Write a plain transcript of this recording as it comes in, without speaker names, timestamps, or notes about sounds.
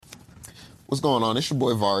What's going on? It's your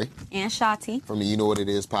boy Vari. And Shati. From the You Know What It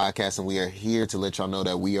Is podcast, and we are here to let y'all know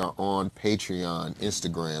that we are on Patreon,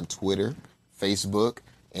 Instagram, Twitter, Facebook,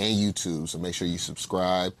 and YouTube. So make sure you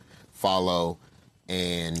subscribe, follow,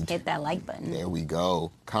 and hit that like button. There we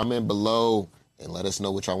go. Comment below and let us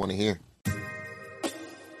know what y'all want to hear.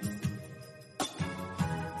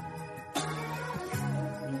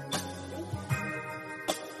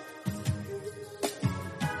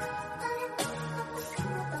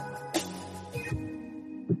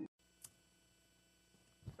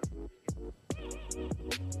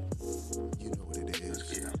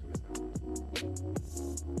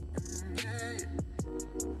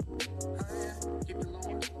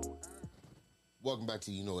 Welcome back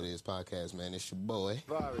to You Know What It Is podcast, man. It's your boy.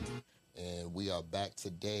 Vari. And we are back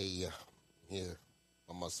today here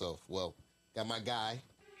by myself. Well, got my guy.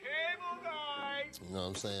 Cable guy. You know what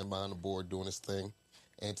I'm saying? Behind the board doing his thing.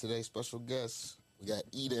 And today's special guest, we got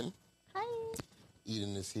Eden. Hi.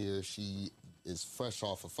 Eden is here. She is fresh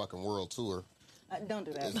off a fucking world tour. Don't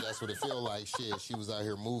do that. That's what it feel like. Shit, she was out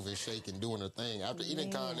here moving, shaking, doing her thing. After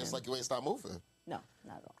EdenCon, it's like you ain't stopped moving. No,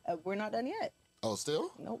 not at all. We're not done yet. Oh,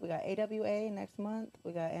 still? Nope, we got AWA next month.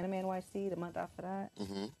 We got Anime NYC the month after that.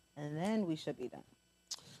 Mm-hmm. And then we should be done.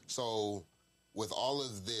 So, with all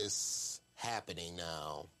of this happening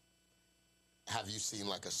now, have you seen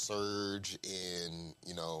like a surge in,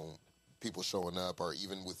 you know, people showing up, or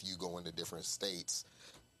even with you going to different states?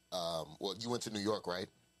 Well, you went to New York, right?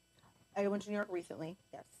 I went to New York recently,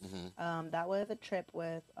 yes. Mm-hmm. That was a trip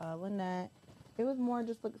with Lynette. It was more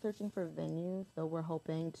just like searching for venues, so we're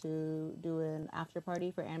hoping to do an after party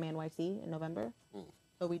for Anime NYC in November. Mm.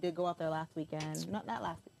 So we did go out there last weekend, not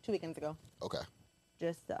last, 2 weekends ago. Okay.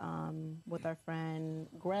 Just with our friend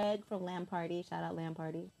Greg from Lamb Party, shout out Lamb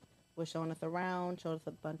Party, was showing us around, showed us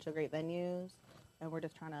a bunch of great venues, and we're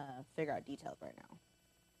just trying to figure out details right now.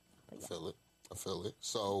 But yeah. I feel it.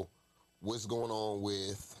 So, what's going on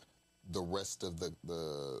with the rest of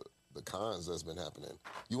the cons that's been happening?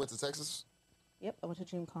 You went to Texas? Yep, I went to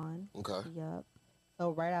DreamCon. Okay. Yep. So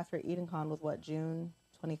right after EdenCon was what, June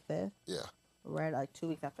 25th? Yeah. Right, like 2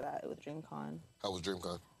 weeks after that, it was DreamCon. How was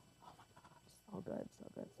DreamCon? Oh my god, so good, so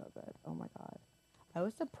good, so good. Oh my god. I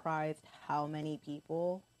was surprised how many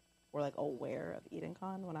people were like aware of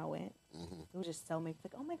EdenCon when I went. Mm-hmm. It was just so many,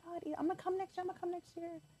 like, oh my god, I'm gonna come next year,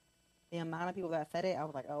 The amount of people that said it, I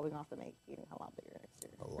was like, oh, we're gonna have to make EdenCon a lot bigger next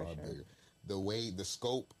year. A lot bigger. The way, the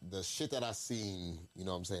scope, the shit that I seen, you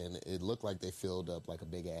know what I'm saying, it looked like they filled up like a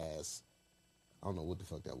big ass, I don't know what the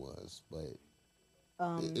fuck that was, but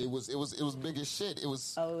it was big as shit. It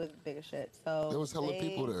was big as shit. So there was hella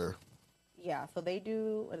people there. Yeah, so they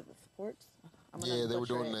do, what is it, sports? Yeah, they were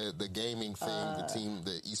doing the gaming thing,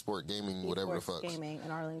 the esport gaming, whatever the fuck. Gaming in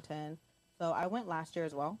Arlington. So I went last year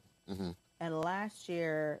as well. Mm-hmm. And last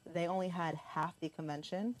year, they only had half the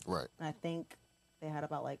convention. Right. And I think they had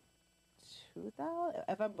about like 2,000,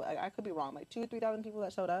 I could be wrong, like 2,000 or 3,000 people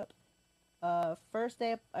that showed up. First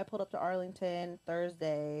day I pulled up to Arlington.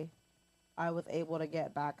 Thursday, I was able to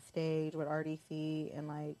get backstage with RDC, and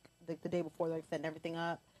like the day before, like setting everything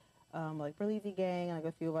up. Like Berlizzi Gang and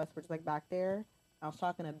like a few of us were just like back there. I was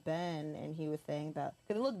talking to Ben, and he was saying that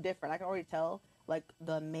because it looked different. I can already tell. Like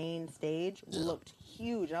the main stage looked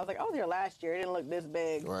huge, and I was like, I was here last year. It didn't look this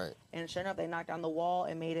big. Right. And sure enough, they knocked down the wall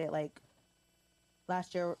and made it like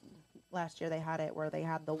last year they had it where they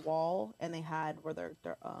had the wall and they had where their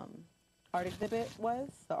art exhibit was,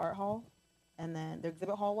 the art hall, and then their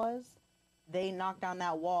exhibit hall was. They knocked down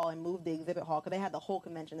that wall and moved the exhibit hall because they had the whole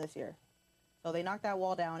convention this year. So they knocked that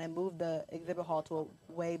wall down and moved the exhibit hall to a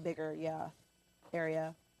way bigger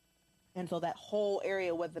area. And so that whole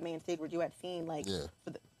area was the main stage where you had seen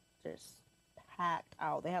just packed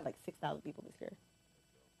out. They had like 6,000 people this year.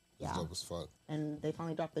 Yeah. Dope as fuck. And they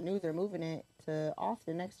finally dropped the news. They're moving it to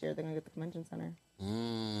Austin next year. They're going to get the convention center.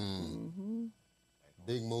 Mm-hmm.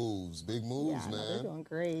 Big moves, man. No, they're doing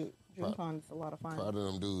great. DreamCon's a lot of fun. Proud of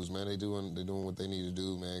them dudes, man. They're doing what they need to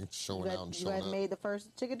do, man. Showing out and showing up. You guys made the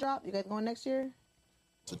first ticket drop? You guys going next year?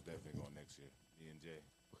 Definitely going next year. Me and Jay.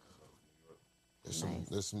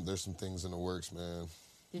 There's some things in the works, man.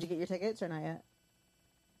 Did you get your tickets or not yet?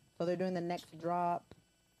 So they're doing the next drop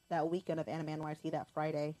that weekend of Anime NYC, that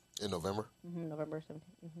Friday. In November? Mm-hmm, November 17th.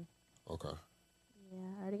 Mm-hmm. Okay. Yeah,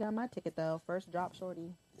 I already got my ticket, though. First drop,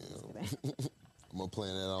 shorty. Yeah. I'm going to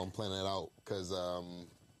plan that out, because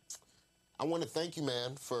I want to thank you,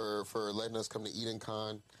 man, for letting us come to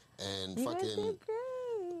EdenCon and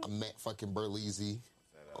I met fucking Berlizzi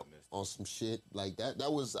on some shit. Like,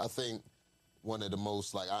 that was, I think, one of the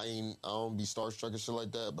most, like, I don't be starstruck and shit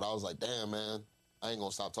like that, but I was like, damn, man, I ain't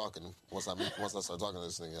gonna stop talking once I start talking to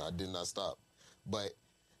this nigga. I did not stop. But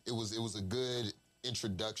it was a good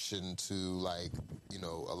introduction to like, you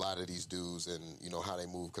know, a lot of these dudes and, you know, how they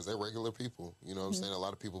move, because they're regular people. You know what I'm saying? A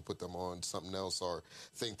lot of people put them on something else or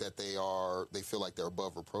think that they feel like they're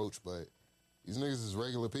above reproach, but these niggas is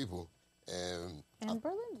regular people. And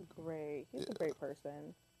Berlin's great. He's a great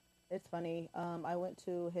person. It's funny. I went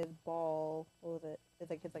to his ball. What was it? It's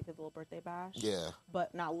like his little birthday bash. yeah.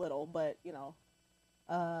 But not little, but you know.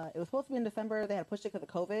 It was supposed to be in December. They had pushed it because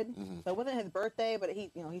of COVID. So it wasn't his birthday, but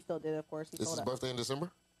he still did it, of course. This is his birthday in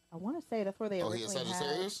December? I want to say that's where they Oh, he originally had had.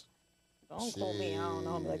 Sagittarius? Don't quote me. I don't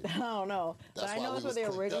know. I'm like that. I don't know. That's but I why know we that's where was they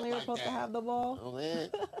clicked up originally were like supposed to that. have the ball. Oh, man.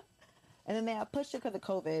 And then they had pushed it because of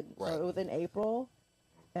COVID. Right. So it was in April.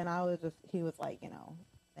 And he was like, you know,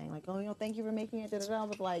 saying like, oh, you know, thank you for making it. I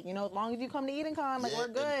was like, you know, as long as you come to EdenCon, like, Yeah, we're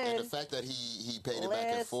good. And the fact that he paid it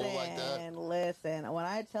back in full like that. Listen, when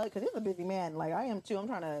I tell you, because he's a busy man, like I am too. I'm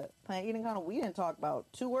trying to plan EdenCon. We didn't talk about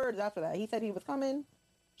 2 words after that. He said he was coming,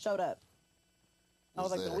 showed up. I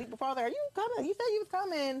was like, the week before, there, are you coming? You said you was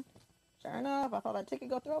coming. Sure enough, I saw that ticket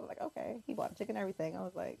go through. I was like, okay. He bought a ticket and everything. I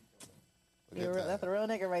was like, that's a real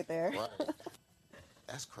nigga right there. Right.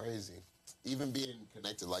 That's crazy. Even being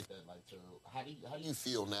connected like that, like, how do you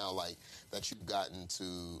feel now, like, that you've gotten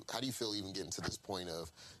to, how do you feel even getting to this point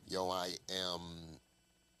of, yo,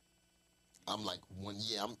 I'm like,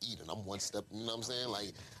 I'm eating. I'm one step, you know what I'm saying?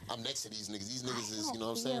 Like, I'm next to these niggas. These niggas is, you know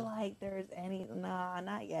what I'm saying? I don't feel like there's any,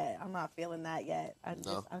 not yet. I'm not feeling that yet. I'm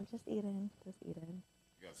just eating. You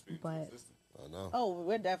got to speak But- to existence. I know. Oh,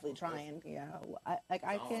 we're definitely trying. Yeah, I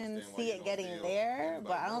can understand why see you it don't getting feel there, anybody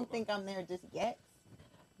but I know don't about think it. I'm there just yet.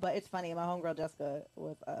 But it's funny. My homegirl Jessica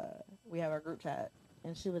was. We have our group chat,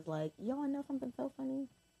 and she was like, "Yo, I know something so funny."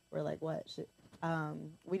 We're like, "What?"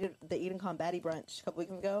 We did the EdenCon Baddie brunch a couple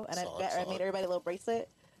weeks ago, and I made everybody a little bracelet.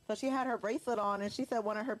 So she had her bracelet on, and she said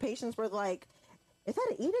one of her patients was like, "Is that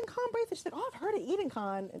an EdenCon bracelet?" She's like, "Oh, I've heard of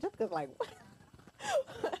EdenCon," and Jessica's like,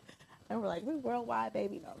 "What?" And we're like, "We worldwide,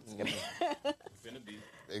 baby." No, I'm just kidding. Finna be.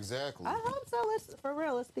 Exactly. I hope so.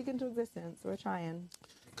 Let's speak into existence. We're trying.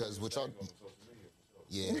 Because what y'all, On social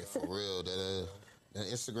media, for sure. yeah, for real. That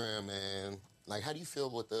Instagram, man. Like, how do you feel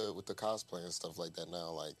with the cosplay and stuff like that now?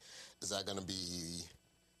 Like, is that gonna be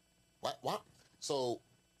what? So,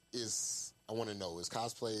 I want to know, is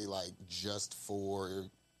cosplay like just for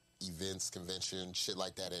events, convention, shit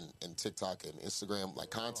like that, and TikTok and Instagram,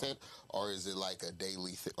 like content, or is it like a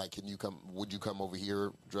daily thing? Like, would you come over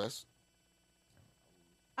here dressed?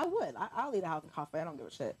 I would. I'll leave the house in cosplay. I don't give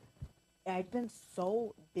a shit. I've been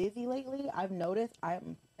so busy lately. I've noticed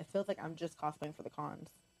it feels like I'm just cosplaying for the cons,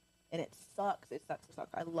 and it sucks. It sucks.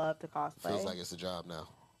 I love to cosplay. Feels like it's a job now.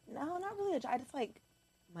 No, not really a job. I just like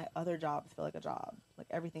my other jobs feel like a job. Like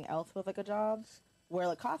everything else feels like a job. Where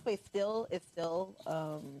like cosplay is still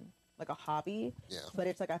like a hobby. Yeah. But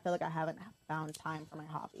it's like I feel like I haven't found time for my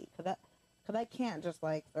hobby because I can't just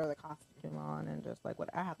like throw the costume on and just like what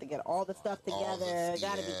I have to get all the stuff together.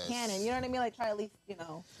 Gotta be canon. You know what I mean? Like try at least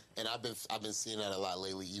And I've been seeing that a lot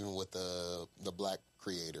lately, even with the black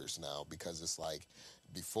creators now, because it's like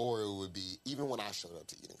before it would be, even when I showed up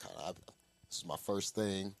to EdenCon, this is my first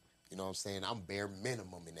thing. You know what I'm saying? I'm bare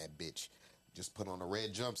minimum in that bitch. Just put on a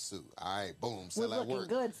red jumpsuit. All right, boom, sell was at looking work.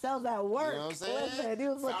 good, sells at work. You know what I'm saying? Listen, he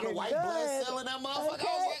was Found looking a white good. blood selling that motherfucker. Okay.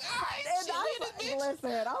 I was like, all right, And shit, I was in like, this bitch.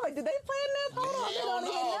 listen, I was like, did they plan this? Hold on, they Hell don't no,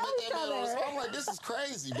 even know but each that man was- other. I'm like, this is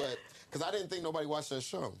crazy, but because I didn't think nobody watched that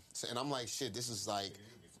show, and I'm like, shit, this is like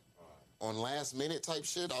on last minute type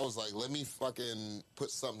shit. I was like, let me fucking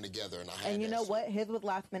put something together, and I had. And you that know shit. what? His was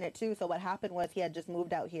last minute too. So what happened was he had just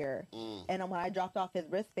moved out here, and when I dropped off his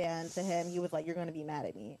wristband to him, he was like, "You're gonna be mad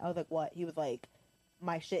at me." I was like, "What?" He was like,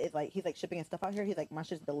 "My shit is like," he's like shipping his stuff out here. He's like, "My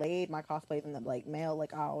shit's delayed. My cosplay's in the like mail.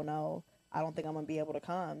 Like, I don't know. I don't think I'm gonna be able to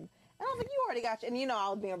come." And I was like, "You already got," and I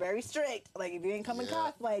was being very strict. Like, if you ain't coming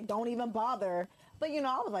Yeah. cosplay, don't even bother. But I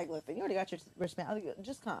was like, "Listen, you already got your wristband. I was like,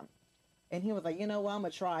 just come." And he was like, "You know what? I'm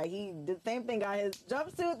gonna try." He did the same thing. Got his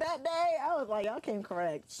jumpsuit that day. I was like, "Y'all came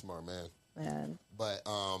correct, Smart man. man." But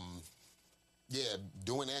yeah,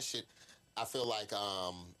 doing that shit, I feel like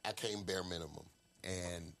I came bare minimum,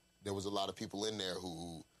 and there was a lot of people in there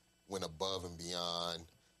who went above and beyond,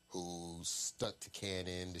 who stuck to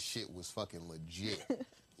canon. The shit was fucking legit.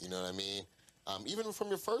 You know what I mean? Even from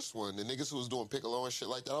your first one, the niggas who was doing Piccolo and shit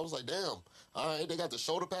like that, I was like, damn, all right, they got the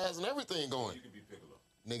shoulder pads and everything going. You could be Piccolo.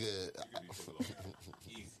 Nigga, You could be Piccolo.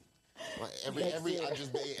 Easy. I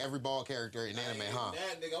just made every ball character in anime, huh?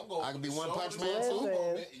 That nigga, I'm going I could for be the One Punch shoulders. Man, too? I'm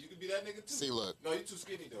going, man. You could be that nigga too. See, look. No, you too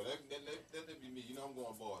skinny though. That be me. You know I'm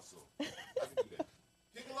going ball, so I can do that.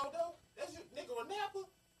 Piccolo though, that's your nigga or Nappa.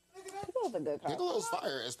 Nigga, that. Piccolo's a good cop. Piccolo's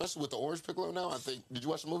fire, especially with the orange Piccolo now. I think. Did you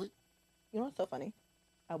watch the movie? You know what's so funny?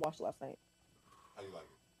 I watched it last night. How you like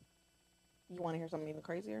it? You want to hear something even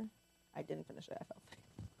crazier? I didn't finish it. I fell asleep.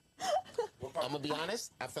 I'm gonna be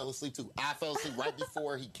honest. I fell asleep too. I fell asleep right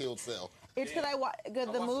before he killed Cell. It's because the watched it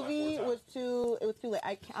like movie 4 was too late.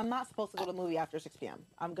 I'm not supposed to go to the movie after 6 p.m.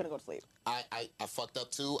 I'm gonna go to sleep. I fucked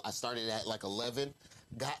up too. I started at like 11,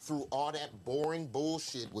 got through all that boring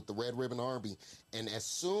bullshit with the Red Ribbon Army, and as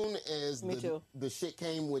soon as Me too. the shit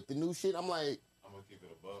came with the new shit, I'm like, I'm gonna keep it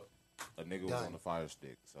a buck. A nigga was Done. on the fire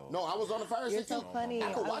stick, so no, I was on the fire You're stick so too. funny.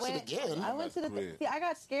 I could watch it again. I went to the. Crib. See, I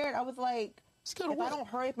got scared. I was like, Scared of if I what? don't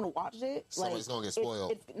hurry up and watch it, Somebody's like, gonna get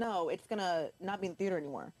spoiled. It's gonna not be in the theater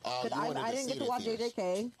anymore. Oh, Because you wanted I to didn't see get it to in watch theaters.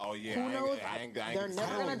 JJK. Oh yeah, Who knows? I ain't They're get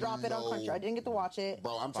never to gonna see drop it on know. Country. I didn't get to watch it.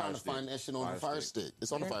 Bro, I'm trying Fire to stick. find that shit on Fire the fire stick. stick.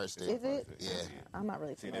 It's on the fire stick. Is it? Yeah. I'm not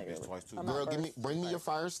really Seen that familiar bitch with twice, too. I'm not Girl, versed. bring me your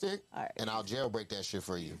fire stick, All right. and I'll jailbreak that shit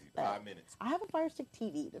for you. 5 minutes. I have a Fire Stick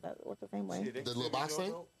TV. Does that work the same way? Shit, they The can little send me box your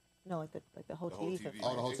thing? dope. No, like the whole The TV. whole stuff. TV.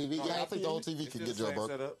 Oh, the whole TV? Yeah, I think the whole TV It's can just get the same jailbroken.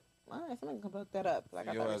 setup. All right, somebody can hook that up. 'cause I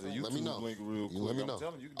got Yo, that as a recently. Let me YouTube know. link real quick. You let me I'm know.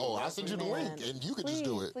 telling you, you can Oh, do I that sent you for the me. link, and you could just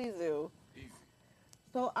do it. Please do. Easy.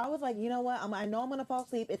 So I was like, you know what? I know I'm gonna fall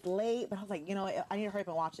asleep. It's late, but I was like, you know what? I need to hurry up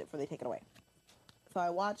and watch it before they take it away. So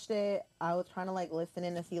I watched it. I was trying to like listen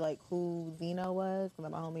in to see like who Zeno was, because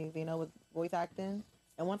my homie Zeno was voice acting.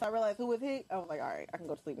 And once I realized who was he, I was like, all right, I can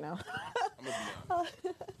go to sleep now. I'm gonna be honest.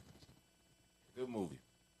 Good movie.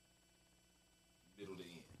 Middle to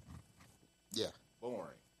end. Yeah,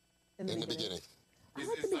 Boring. in the beginning. I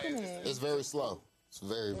like the beginning. It's very slow. It's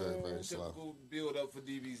very, very, very slow. Typical build up for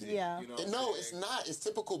DBZ. Yeah. You know what And I'm no, saying? it's not. It's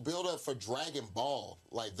typical build up for Dragon Ball.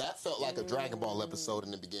 Like that felt like a Dragon Ball episode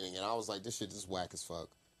in the beginning, and I was like, this shit is whack as fuck.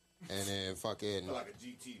 And then fucking Feel like a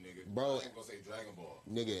GT nigga. Bro. I ain't gonna say Dragon Ball.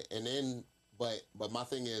 nigga, and then but my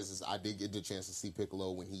thing is I did get the chance to see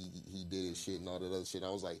Piccolo when he did his shit and all that other shit. I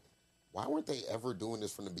was like, why weren't they ever doing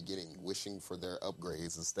this from the beginning, wishing for their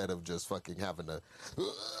upgrades instead of just fucking having to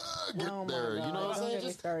get Oh my there? You know God, what I'm don't saying? get me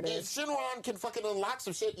Just, started. if Shinron can fucking unlock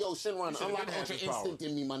some shit, yo, Shinron, should've unlock been had Ultra this power. Instinct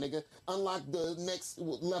in me, my nigga. Unlock the next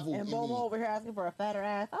level And in Momo me. over here asking for a fatter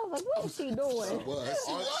ass. I was like, what is she She doing? was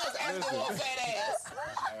asking for a fat ass.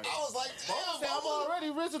 I was like, damn, I'm mama. already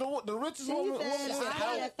rich, the richest She woman. said, said,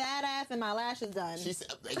 I need a fat ass and my lashes done. She said,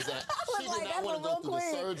 exactly. She was did like, not that's want to a go real through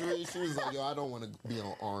the quick. surgery. She was like, yo, I don't want to be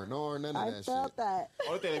on R&R, none of I that felt shit. that.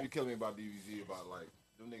 Only thing that be killing me about DBZ about like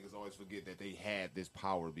them niggas always forget that they had this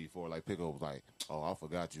power before. Like Piccolo was like, "Oh, I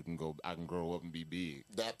forgot you can go. I can grow up and be big."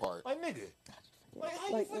 That part. Like nigga, like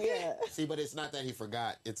how Like, you forget? yeah. See, but it's not that he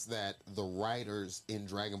forgot. It's that the writers in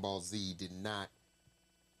Dragon Ball Z did not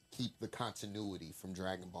keep the continuity from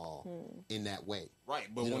Dragon Ball in that way. Right,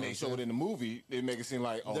 but You know when what they I'm show saying? it in the movie, they make it seem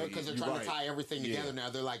like oh, Because they're you're trying right. to tie everything Yeah. together now.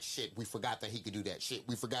 They're like, shit, we forgot that he could do that. Shit,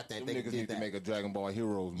 we forgot that Them they niggas did need that. to make a Dragon Ball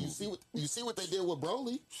Heroes movie. You see what they did with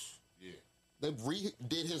Broly? Yeah. They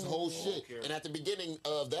redid his whole shit. character. And at the beginning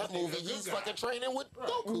of that That nigga movie, a good he's guy. fucking training with Right.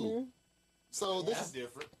 Goku. So this That's is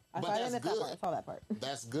different. I But saw that's that good. part. I saw that part.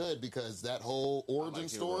 that's good because that whole origin like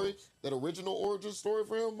story, Heroes. that original origin story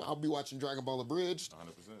for him, I'll be watching Dragon Ball Abridged.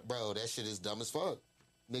 100%. Bro, that shit is dumb as fuck.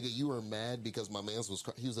 Nigga, you were mad because my man's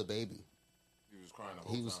he was a baby. He was crying the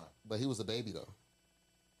whole time. But he was a baby though.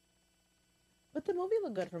 But the movie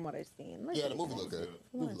looked good from what I've seen. Like, Yeah, the movie looked good.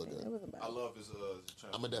 From Movie looked It good. wasn't bad. I love his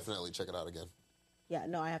I'm gonna definitely check it out again. Yeah,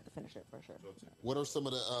 no, I have to finish it for sure. What are some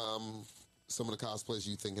of the cosplays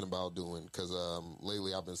you thinking about doing? Because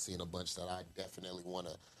lately I've been seeing a bunch that I definitely want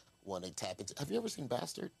to tap into. Have you ever seen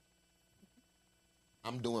Bastard?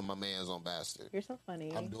 I'm doing my man's on Bastard. You're so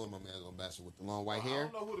funny. I'm doing my man's on Bastard with the long white I hair.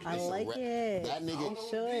 don't know who the I bitch is. like ra- it. that nigga-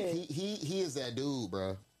 You should. He is that dude,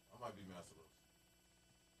 bro. I might be Master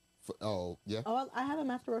Roshi. Oh yeah, Oh, I have a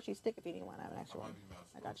Master Roshi stick if you need one. I have an I extra one. might be Master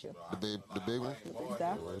I got Roshi, you. bro. The big one?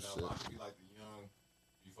 Yeah. Oh, shit. I could be like the young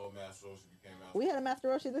before Master Roshi became Master. We had a Master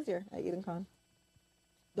Roshi this year at Eden Con.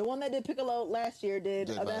 The one that did Piccolo last year did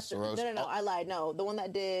Did a Master Master. Roshi. No, Oh. I lied. No, the one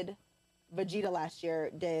that did Vegeta last year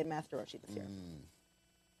did Master Roshi this year.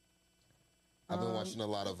 I've been watching a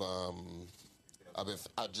lot of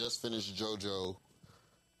I just finished JoJo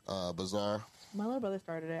Bizarre. My little brother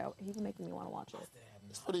started it. He's making me want to watch it.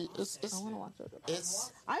 It's pretty. I want to watch JoJo.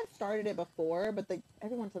 It's I've started it before, but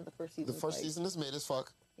everyone said the first season. the was first like- season is mid as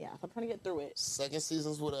fuck. Yeah, so I'm trying to get through it. Second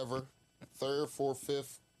season's whatever. Third, fourth,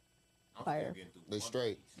 fifth, Fire. they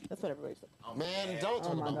straight. That's what everybody said. Man, don't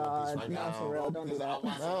talk Oh my about One God, Piece right no, now. for real, don't do that.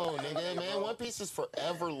 No, nigga, man, One Piece is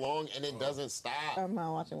forever long and it doesn't stop. I'm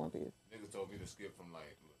not watching One Piece. Niggas told me to skip from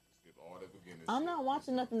like skip all the beginners. I'm not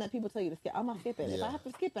watching nothing that people tell you to skip. I'm not skipping. If Yeah. I have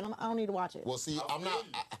to skip it, I don't need to watch it. Well, see, I'm not.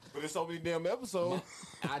 But it's so many damn episodes.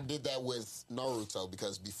 I did that with Naruto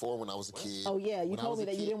because before when I was a kid. Oh yeah, you when I told was me a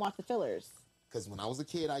that you kid- didn't watch the fillers. Because when I was a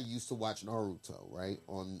kid, I used to watch Naruto, right,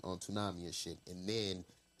 on Toonami and shit. And then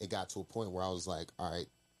it got to a point where I was like, all right,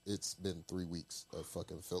 it's been 3 weeks of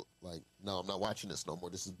fucking like, no, I'm not watching this no more.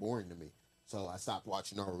 This is boring to me. So I stopped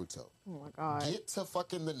watching Naruto. Oh my god. Get to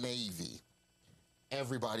fucking the Navy.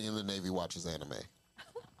 Everybody in the Navy watches anime.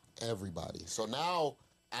 Everybody. So now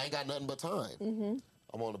I ain't got nothing but time. Mm-hmm.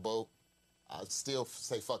 I'm on the boat. I still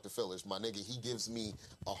say fuck the fillers. My nigga, he gives me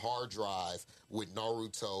a hard drive with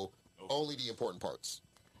Naruto, only the important parts.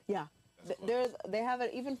 Yeah. They have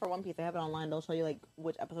it, even for One Piece, they have it online. They'll show you, like,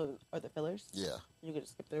 which episodes are the fillers. Yeah. You can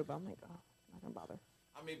just skip through, but I'm like, oh, I'm not going to bother.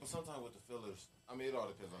 I mean, but sometimes with the fillers, I mean, it all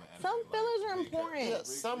depends on the anime. Some fillers are important. Yeah,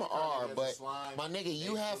 some are, but my nigga,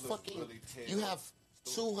 you have you have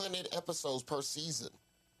story. 200 episodes per season.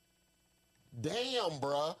 Damn,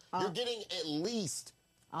 bruh. You're getting at least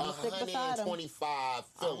I'ma stick beside 'em. 125 I'm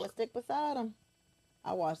filler. going to stick beside them.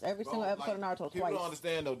 I watched every single episode of Naruto people twice. don't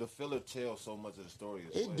understand, though, the filler tells so much of the story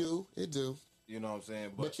as well. It do. You know what I'm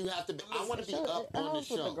saying? But you have to be, I want to be up on the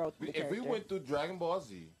show. If we went through Dragon Ball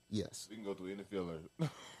Z, Yes. we can go through any filler.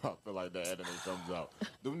 I feel like the anime comes out.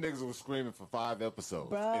 Them niggas was screaming for 5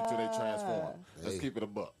 episodes until they transform. Let's keep it a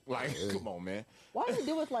buck. Like, come on, man. Why did they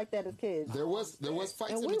do us like that as kids? There was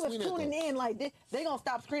fights And in we was between it, tuning though. in like they gonna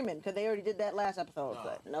stop screaming because they already did that last episode. Nah.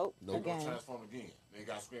 But nope, They gonna again. transform again. They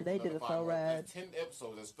got screaming. They for did another it so 5. rad. That's 10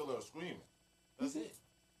 episodes that's filler of screaming. That's it.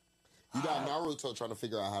 You got Naruto trying to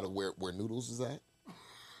figure out how to where noodles is at.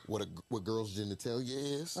 What girls'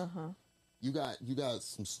 genitalia is. Uh-huh. You got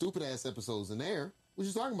some stupid ass episodes in there. What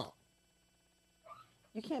you talking about?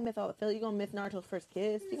 You can't miss all the filler. You're gonna miss Naruto's first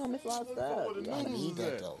kiss. You're gonna miss a lot of stuff. Do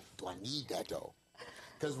I need that though?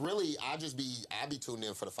 Because really, I be tuning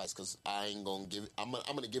in for the fights because I ain't gonna give it. I'm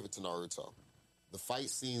gonna give it to Naruto. The fight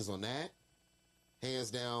scenes on that,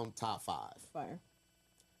 hands down, top 5. Fire.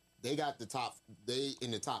 They got the top. They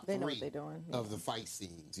in the top They know 3 what they doing. of the fight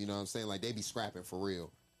scenes. You know what I'm saying? Like they be scrapping for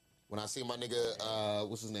real. When I see my nigga,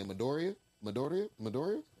 what's his name, Midoriya.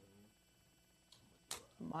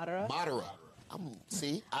 Madara.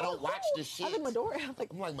 I don't watch this shit. I think Midoriya. I'm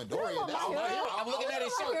like Midoriya. I'm looking at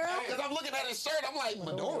his shirt. Because I'm looking at his shirt, I'm like,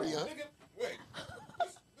 Midoriya. Nigga, wait.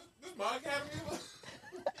 This My Academy?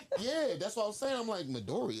 Yeah, that's what I was saying. I'm like,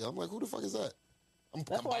 Midoriya. I'm like, who the fuck is that? I'm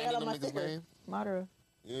That's why I got combining on them my niggas' sticker. name. Madara.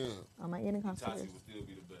 Yeah. On my eating Itachi constipated. would still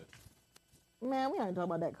be the best. Man, we ain't talking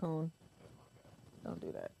about that coon. Don't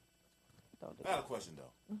do that. Don't do I got a that. question,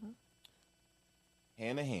 though. Mhm.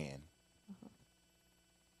 Hand to hand.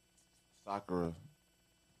 Sakura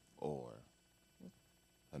or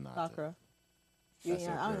Hinata? Sakura. That's Yeah,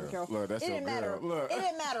 your I don't girl. care. Look, that's it your didn't matter. girl. Look. It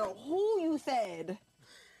didn't matter who you said.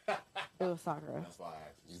 It was Sakura. That's why I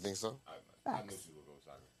asked you. You think so? I knew Facts. she would go with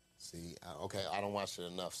Sakura. See, okay, I don't watch it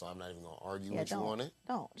enough, so I'm not even going to argue Yeah, with you don't. on it.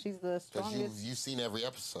 Don't. She's the Because strongest. you've seen every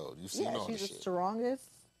episode. You've seen all She's the the shit. strongest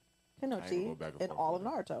I ain't gonna Kenochi go back and in forth all of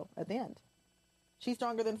with Naruto at the end. She's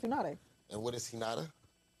stronger than Tsunade. And what is Hinata?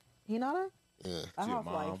 Hinata? Yeah. A She a housewife.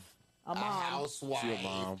 mom. A mom. A housewife. She a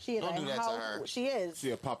mom. She is Don't a do that house- to her. She is.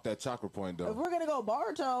 She'll pop that chakra point, If though. we're gonna go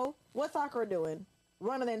Boruto, what's Sakura doing?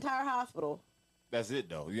 Running the entire hospital. That's it,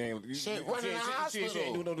 though. You ain't, you, She ain't running the she hospital.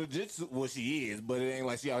 ain't doing no jiu-jitsu. Well, she is, but it ain't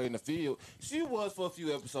like she out here in the field. She was for a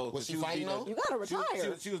few episodes. Was but she fighting, beating though? You gotta She retire.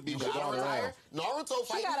 was beating She her gotta daughter retire. ass. Naruto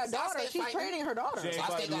She fighting. got a daughter. Sasuke She's fighting. training her daughter. She ain't Sasuke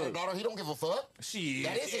fighting got a good. daughter. He don't give a fuck. She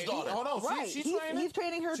That is his daughter. Hold on, Right. she's He's training.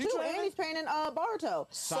 training her She too, training? and he's training Boruto.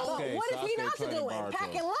 So Sasuke- what is Sasuke Hinata training doing? Boruto.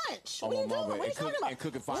 Packing lunch. Oh, What are you my doing? mama. What are you And talking cook- about? and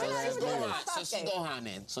cooking We're fire not ass even talking meals. about So she Sasuke. Gohan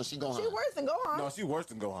then. So she Gohan. She worse than Gohan. No, she worse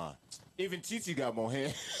than Gohan. Even Chi-Chi got more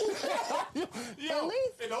hands. Yo, At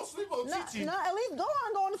least- and don't sleep on No, Chi-Chi. no, at least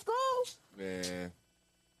Gohan going to school. Man,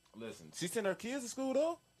 listen, she sent her kids to school,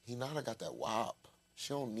 though. Hinata got that wop. She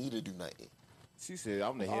don't need to do nothing. She said,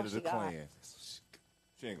 I'm the That's head all of the she got. clan.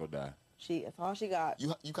 She ain't gonna die. That's all she got. You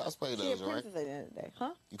cosplay She a Ezra, right? princess at the end of the day,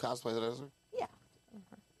 huh? You cosplay that Ezra? Yeah.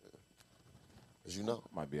 As you know,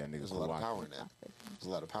 Might be that nigga there's a lot of Kawaki. power in that. There's a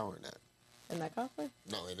lot of power in that. In that cosplay?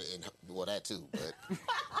 No, well that too, but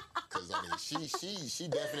because I mean, she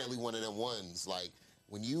definitely one of them ones. Like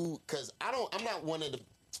when you, because I'm not one of the.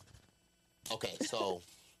 Okay, so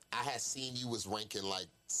I had seen you was ranking like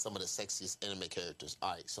some of the sexiest anime characters.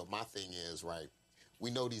 All right, so my thing is right. We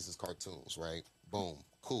know these as cartoons, right? Boom,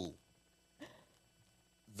 cool.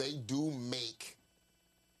 They do make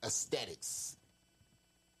aesthetics.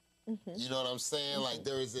 Mm-hmm. You know what I'm saying? Like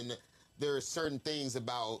there are certain things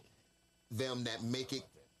about them that make it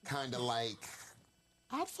kind of like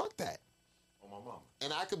I'd fuck that, Oh, my mama.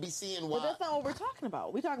 and I could be seeing But why. that's not what we're talking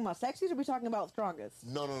about. We talking about sexiest or we talking about strongest?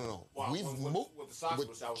 No. Wow, We've with moved. the Sakura,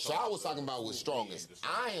 With Shaw was Shaw talking was talking about about with the strongest. being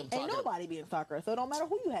I am Ain't talking. nobody being Sakura, so it don't matter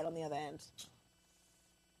who you had on the other end.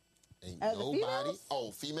 Ain't As a nobody. females?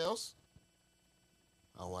 Oh, females.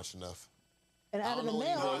 I don't watch enough. And out of the No.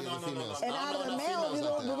 males, and out of the males, there's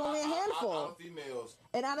only a handful. Out of females,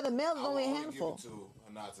 And out of the males, there's only a I'm handful. Give it to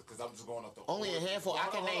Hanata because I'm just going off the Only a handful. I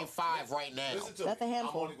can name 5 right now. Listen to That's me. a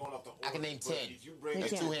handful. I'm only going off the I can name 10. If you bring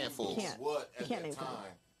That's it 2 to handfuls. You can't. What You at can't that name 10. time?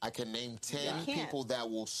 I can name 10 You can't. people that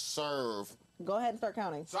will serve. Go ahead and start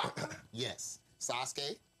counting. Yes.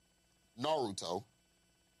 Sasuke, Naruto,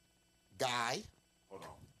 Guy, Hold on.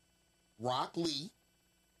 Rock Lee,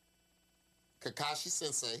 Kakashi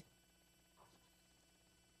Sensei,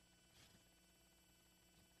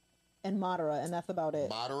 And Madara, and that's about it.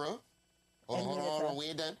 Madara. Hold on. We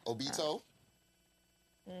ain't done. Obito.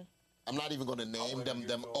 I'm not even going to name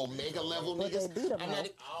them Omega level But niggas. they beat 'em,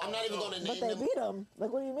 I'm not even going to But name they them. beat him.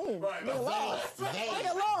 Like, what do you mean? Nigga lost.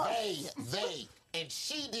 Nigga lost. They. And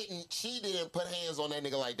she didn't put hands on that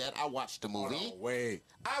nigga like that. I watched the movie. Hold on, wait.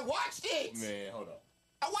 I watched it. Man, hold on.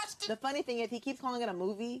 I watched The it. funny thing is, he keeps calling it a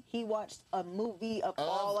movie. He watched a movie of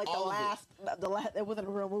all like all of the last. It wasn't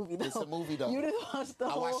a real movie though. It's a movie, though. You didn't watch the I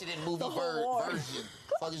whole. watched it in movie the whole war. version.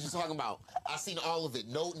 Fuck is you talking about? I seen all of it.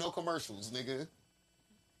 No commercials, nigga.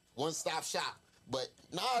 One stop shop. But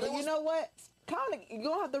nah, But you know what? Count. You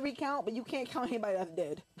don't have to recount, but you can't count anybody that's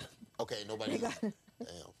dead. Okay, nobody. Damn.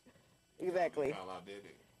 Exactly.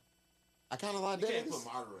 I kind of lied. You can't put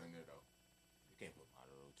Madara in there though. You can't put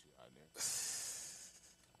Madara out there.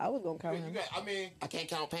 I was gonna count him, I can't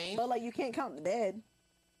count Pain. but like you can't count the dead.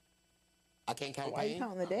 I can't count Why you Pain.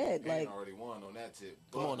 counting the dead? Pain Like already won on that tip.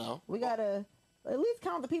 Come on now. we gotta at least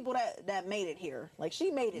count the people that made it here. Like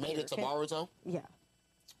she made it. Made here. it to Boruto. Yeah.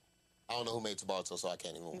 I don't know who made Boruto, so I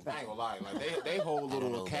can't even. I ain't gonna lie, like they whole I don't little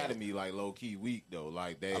know, academy like low key weak though.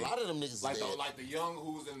 Like they A lot of them niggas like dead. like the young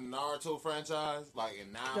who's in the Naruto franchise, like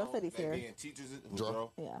and now Joe said he's they here. being teachers,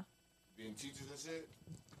 Joe? Yeah. being teachers and shit.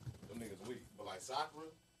 Them niggas weak, but like Sakura,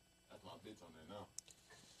 that's my bitch on there now.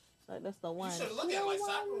 Like that's the one. You should look at like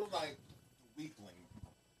Sakura was like weakling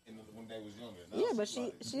when they was younger. Now Yeah, but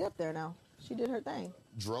she's she like, up there now. She did her thing.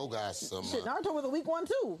 Dro got some. Shit, Naruto was a weak one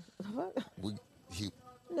too.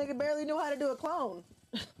 Nigga barely knew how to do a clone.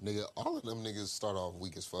 Nigga, all of them niggas start off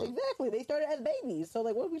weak as fuck. Exactly. They started as babies. So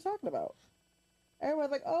like, what are we talking about?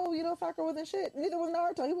 Everyone's like, oh, Sakura wasn't shit. Neither was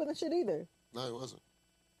Naruto. He wasn't shit either. No, it wasn't.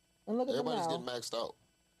 And look at them Everybody's now. getting maxed out.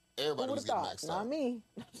 Everybody Who was would've getting thought? maxed Not out. me.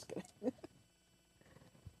 I'm just kidding.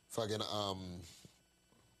 Fucking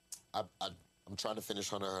I'm trying to finish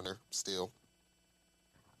Hunter x Hunter still.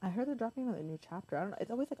 I heard they're dropping another new chapter. I don't know. It's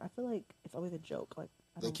always like I feel like it's always a joke. Like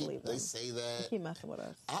I don't believe them. They say They that. keep messing with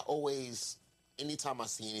us. I always, anytime I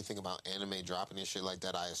see anything about anime dropping and shit like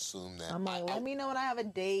that, I assume that. I'm like, let me know when I have a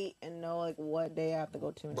date and know like what day I have to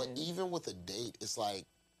go tune But in. even with a date, it's like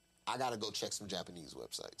I gotta go check some Japanese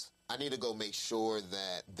websites. I need to go make sure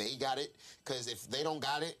that they got it, because if they don't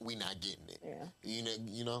got it, we not getting it. Yeah.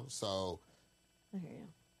 You know. So I hear you.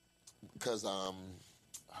 because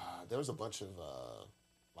there was a bunch of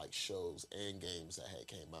like shows and games that had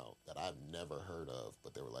came out that I've never heard of,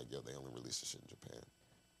 but they were like, yo, they only released this shit in Japan.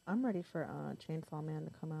 I'm ready for Chainsaw Man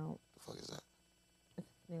to come out. The fuck is that? It's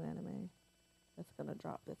a new anime that's gonna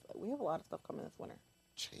drop this. We have a lot of stuff coming this winter.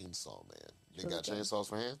 Chainsaw Man. They Really got good. chainsaws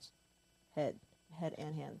for hands? Head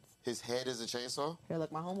and hands. His head is a chainsaw? Here,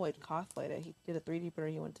 look, my homeboy cosplayed it. He did a 3D printer.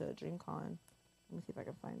 He went to DreamCon. Let me see if I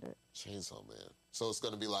can find it. Chainsaw Man. So it's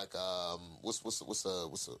gonna be like what's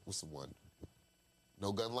the one?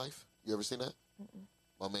 No Gun Life? You ever seen that? Mm-mm.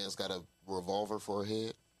 My man's got a revolver for a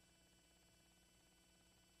head.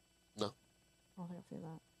 No. I don't think I've seen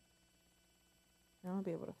that. I'm gonna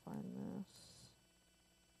be able to find this.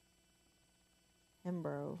 Him,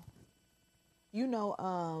 bro. You know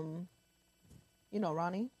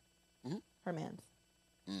Ronnie? Mm-hmm. Her man's.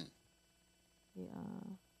 Mm. Yeah.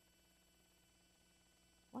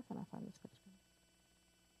 Why can't I find this picture?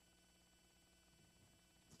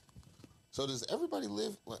 So does everybody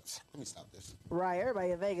live? Let me stop this. Right,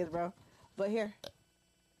 everybody in Vegas, bro. But here,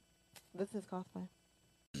 this is cosplay.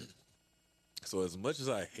 So as much as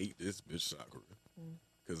I hate this bitch Sakura,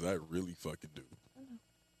 because I really fucking do.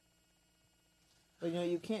 But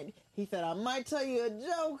you can't. He said, I might tell you a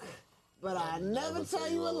joke, but I never tell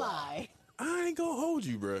you a lie. I ain't gonna hold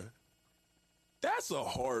you, bruh. That's a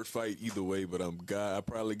hard fight either way, but I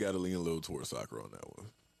probably got to lean a little towards Sakura on that one.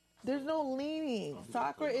 There's no leaning.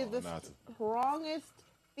 Sakura is the strongest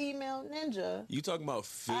female ninja. You talking about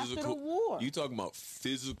physical? After the war. You talking about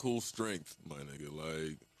physical strength, my nigga?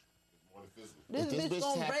 Like this bitch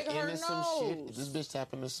gonna break her into some nose. shit, if this bitch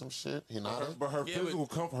tap into some shit, Hinata. But her Yeah, physical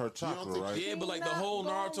come from her chakra, think- right? yeah, but like the not whole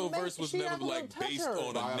gonna Naruto make- verse was she not never gonna like touch based her. on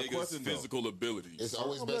a By a nigga's question, though. physical abilities. It's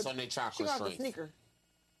always based on their chakra She got the strength. sneaker.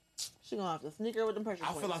 She gonna have to sneak her with them pressure I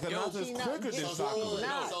points. feel like Hinata is she not- quicker than she Sakura.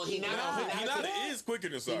 not. So She not. Hinata is quicker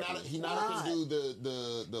than Sakura. Hinata can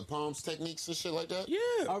do the palms techniques and shit like that.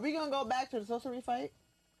 Yeah. Are we gonna go back to the sorcery fight?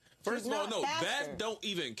 First She's of all, not no, faster. that don't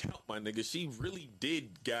even count, my nigga. She really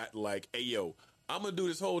did got like, hey yo, I'm gonna do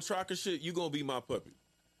this whole tracker shit. You gonna be my puppet.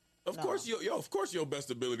 Of No. course, of course, your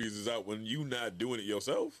best abilities is out when you not doing it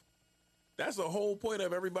yourself. That's the whole point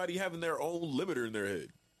of everybody having their own limiter in their head.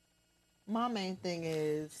 My main thing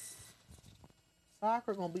is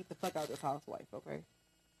Sakura gonna beat the fuck out of this housewife, okay?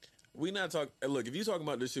 We not talk. Look, if you talking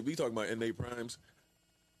about this shit, we talking about innate primes.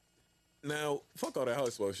 Now, fuck all that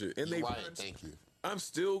housewife shit. Innate Right, primes. thank you. I'm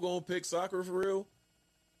still gonna pick Sakura for real,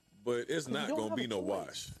 but it's You not don't gonna have be a no choice.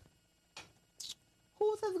 wash.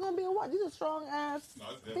 Who says it's gonna be a watch? These are strong ass No,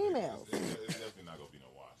 it's definitely- females. It's definitely not gonna be no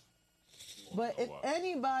wash. But if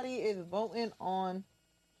anybody is voting on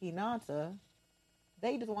Hinata,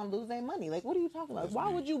 they just want to lose their money. Like, what are you talking about? That's Why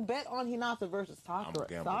me. would you bet on Hinata versus Sakura?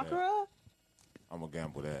 gamble that. Sakura, I'm gonna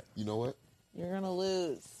gamble that. You know what? you're gonna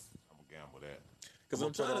lose. I'm gonna gamble that. Because I'ma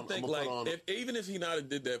I'm trying put to on- think, I'ma like, put on- even if Hinata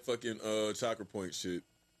did that fucking chakra point shit,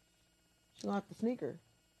 She's gonna have to sneak her.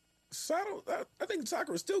 I think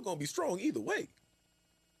Sakura's still gonna be strong either way.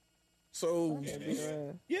 So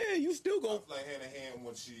Yeah. yeah, you still I gonna feel like hand in hand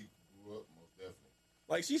when she grew up, most definitely.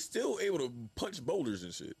 like she's still able to punch boulders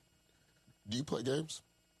and shit. Do you play games?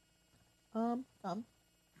 Some. I've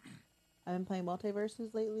been playing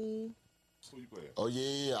multiverses lately. Who you play? Oh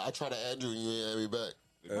yeah. I try to add you and you ain't add me back.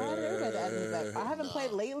 I had everybody add me back. I haven't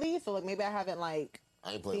played lately, so like maybe I haven't like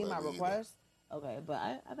I ain't playing seen my lately either. request. Okay, but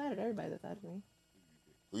I've added everybody that's added me.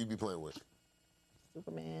 Who you be playing with?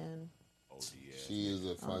 Superman. Oh yeah. She is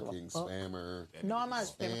a I don't fucking give a fuck. spammer. No, I'm not a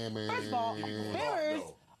spammer. First of all, Spammer. spammers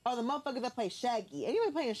No. are the motherfuckers that play Shaggy.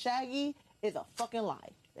 Anybody playing Shaggy is a fucking lie.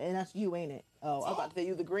 And that's you, ain't it? Oh, I was about to say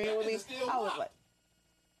you was agreeing with me. Shaggy is still I was locked. like,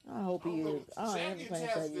 I hope he is. I don't Shaggy ever and playing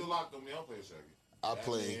Tab Shaggy. still locked on me. I'm playing Shaggy. I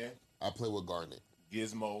Batman, play with Garnet.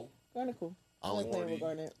 Gizmo, Garnet cool. I I like like playing with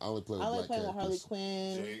Morty. Garnet. I only play with I like black playing with Harley characters.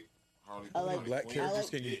 Quinn. Jake, Harley I like Quinn, Black Quinn. characters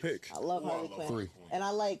like- can you pick? I love Ooh, I Harley love Quinn. Three. And I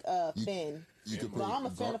like You- Finn. You can But play. But I'm a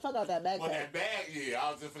fan of fuck out that Well, backpack. that bag, yeah.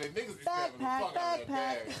 I was just for the niggas be stabbing the Backpack, fuck out of that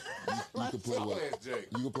bag. You can play I'm with. playing Jake.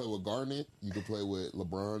 You can play with Garnet. You can play with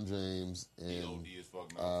LeBron James He and OD as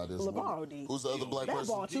fuck now. there's LeBron one, OD. who's the other black That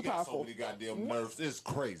person? ball He too got powerful. so many goddamn nerfs. It's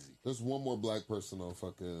crazy. There's one more black person on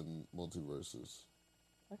fucking multiverses.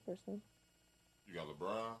 Black person. You got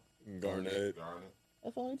LeBron, Garnett. Garnet.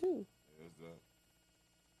 That's only two. There's that.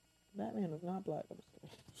 Batman is not black. I'm just kidding.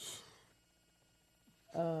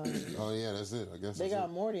 Oh yeah, that's it. I guess They that's got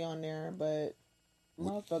it. Morty on there, but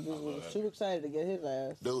motherfuckers was too excited to get his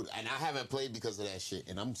ass. Dude, and I haven't played because of that shit,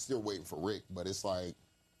 and I'm still waiting for Rick. But it's like,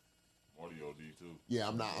 Morty OD too. yeah,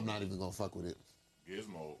 I'm not even gonna fuck with it.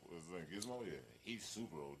 Gizmo, was it Gizmo? Yeah, he's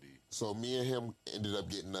super OD. So me and him ended up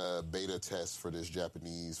getting a beta test for this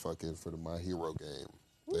Japanese for the My Hero game.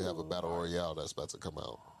 They have a battle royale that's about to come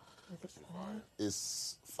out.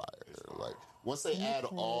 It's fire. Like once they add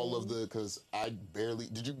all of the, because I barely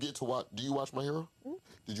did. You get to watch? Do you watch My Hero?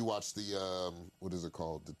 Did you watch the what is it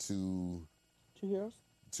called? The two Two heroes?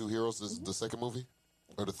 Heroes? Is the second movie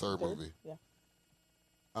or the third movie? Yeah.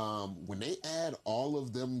 When they add all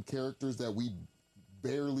of them characters that we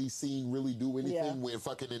barely seen really do anything, Yeah. when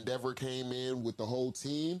fucking Endeavor came in with the whole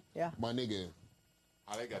team, Yeah. my nigga,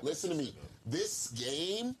 How they got listen to that me. shit up? This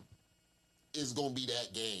game is gonna be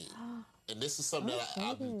that game, and this is something that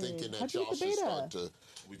I've been thinking How'd that you y'all get the should beta? start to.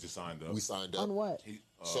 We just signed up. We signed up. On what? He,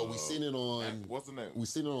 So we seen it on. What's the name? We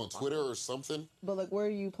seen it on Twitter or something. But like, where are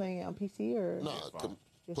you playing it on PC or? No, fine.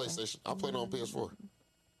 PlayStation. I played it on PS4.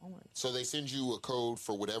 Oh my. So they send you a code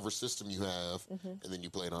for whatever system you have, Mm-hmm. and then you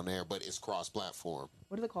play it on there. But it's cross-platform.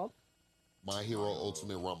 What is it called? My Hero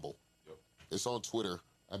Ultimate Rumble. Yep. It's on Twitter.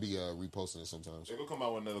 I be reposting it sometimes. They're gonna come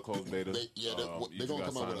out with another closed beta. They you gonna got come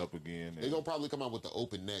out signed with up again. They're gonna probably come out with the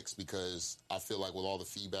open next because I feel like with all the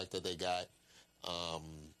feedback that they got,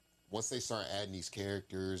 once they start adding these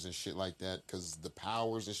characters and shit like that, because the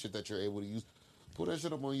powers and shit that you're able to use, put that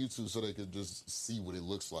shit up on YouTube so they could just see what it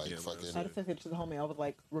looks like. Yeah, man, fucking, I just sent it to the homie. I was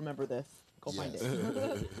like, remember this. Go find Yes.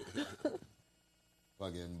 it.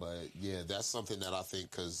 fucking, but yeah, that's something that I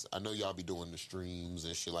think because I know y'all be doing the streams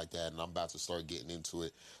and shit like that, and I'm about to start getting into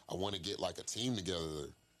it. I want to get like a team together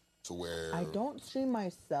to where I don't stream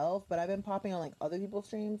myself, but I've been popping on like other people's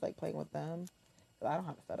streams, like playing with them. But I don't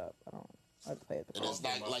have it set up. I just play it. and it's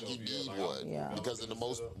not like you need one Yeah. because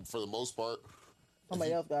for the most part.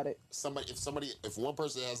 Somebody else got it. If one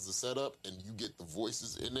person has the setup and you get the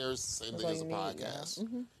voices in there, it's the same That's thing all as a you need, podcast.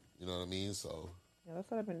 yeah. You know what I mean? So Yeah,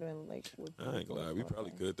 that's what I've been doing. Like, with I ain't gonna lie. We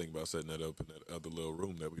probably could think about setting that up in that other little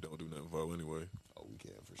room that we don't do nothing for anyway. Oh, we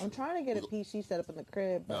can for sure. I'm trying to get a PC set up in the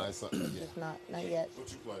crib, but No, it's it's not- yeah. just not yet.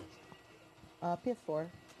 What you play? PS4.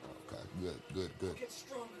 Okay, good. Get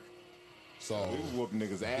stronger. So We was whooping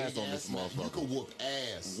niggas ass big on this ass man, you motherfucker. can whoop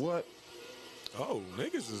ass. What? Oh,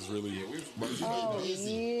 niggas is really. Bro, you Oh get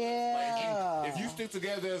busy. yeah. If you stick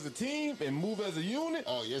together as a team and move as a unit,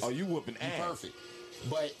 Oh, yes. you whooping You ass. perfect.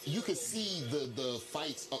 But you can see the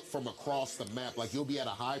fights up from across the map. Like you'll be at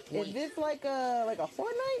a high Is point. this like a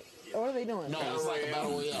Fortnite? Or what are they doing? No, it's like a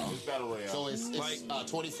battle royale. It's battle royale. So it's Like-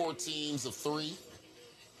 24 teams of 3.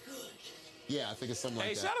 Yeah, I think it's something like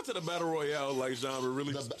Hey, that. shout out to the battle royale like genre.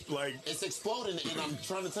 Really, like It's exploding, and I'm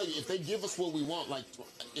trying to tell you, if they give us what we want, like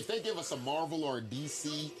if they give us a Marvel or a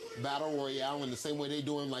DC battle royale in the same way they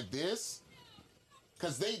do them like this,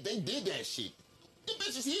 because they did that shit. That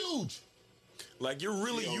bitch is huge. you're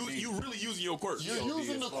really COD. you really using your quirks. You're COD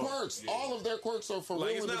using is the fun. quirks. Yeah. All of their quirks are for Like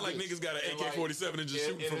real it's in not the like bitch. niggas got an And, like, AK-47 and just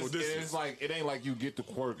shooting from a distance. It's like it ain't like you get the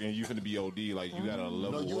quirk and you finna be OD. Like you gotta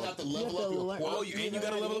level No, you up. have to level up your learn- quirk. Oh, and you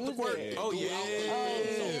gotta level up the Use quirk. it. Oh throughout the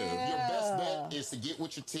thing. So yeah. your best bet is to get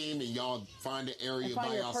with your team and y'all find an area And find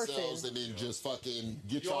by your yourselves person. and then just fucking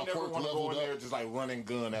get You y'all don't never quirk want to go leveled in there up. just like running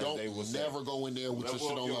gun as they would Don't say. never go in there with your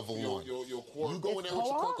shit on level 1. Your quirk. You go in there with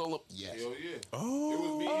your co-op? quirk on level. Yes. Hell yeah. Oh. It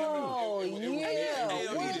was me. Oh it was me, yeah. Hey,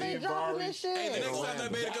 When are they and dropping Barry. this shit? Hey, the next time that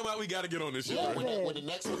Orlando. beta come out, we gotta get on this shit. Yeah, Right? when the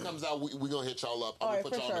next one comes out, we gonna hit y'all up. I'm All gonna right,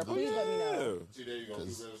 put for y'all sure. in the Please group. let me know. Yeah. See, there you go. We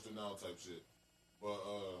 'Cause- registered now type shit. But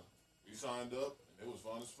we signed up and it was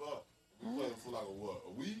fun as fuck. We played for like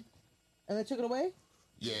a week. And they took it away?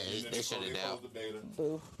 Yeah, And then they shut it down. closed the beta.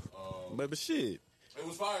 Boo. But shit. It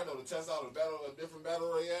was fire though to test out a different battle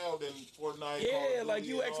royale than Fortnite. Call of Yeah, Duty, like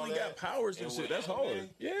you and all actually that. got powers and And shit. with That's anime, hard.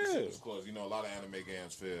 the Yeah. shit was close. You know, a lot of anime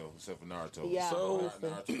games fail except for Naruto. Yeah. So-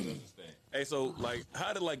 Naruto does his thing. Hey, so like,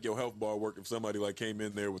 how did like your health bar work if somebody like came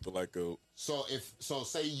in there with the like a So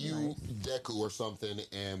say you Deku or something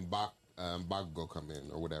and Bakugo come in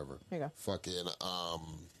or whatever. Here you go. Fucking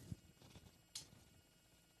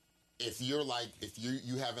if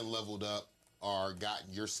you haven't leveled up or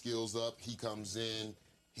gotten your skills up, he comes in,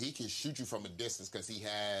 he can shoot you from a distance because he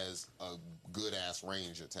has a good ass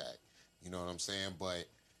range attack. You know what I'm saying? But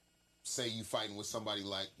say you fighting with somebody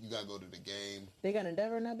like you gotta go to the game. They got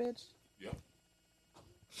Endeavor in that bitch? Yep.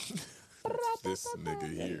 this nigga Yeah,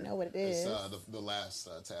 you here? know what it is. It's the last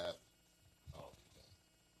tab.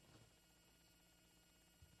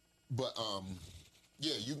 But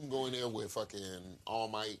yeah, you can go in there with fucking All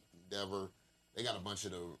Might, Endeavor. They got a bunch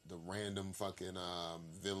of the random fucking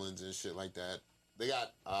villains and shit like that. They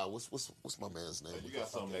got what's my man's name? You got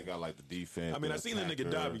something that got like the defense. I mean, I seen the nigga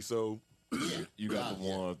attacker. Dobby, so You got the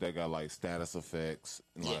Yeah. ones that got like status effects.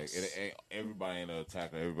 And, like Yes. it ain't everybody ain't an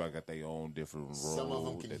attacker. Everybody got their own different role Some of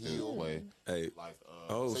 'em can that heal. they play. hey, Like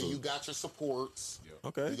oh, So so, you got your supports.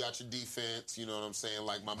 okay. You got your defense. You know what I'm saying?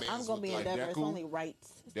 Like my man's I'm gonna be with, like, Endeavor. It's Deku. only right.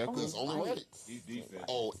 Deku. It's only right. he's defense.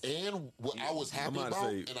 Oh, and what I was happy about to about,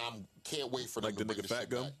 say, and I can't wait for them like to the bring nigga the Fat shit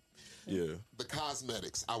Gum. back. Yeah. The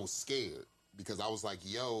cosmetics, I was scared because I was like,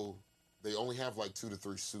 yo, they only have like 2 to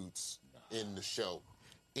 3 suits in the show.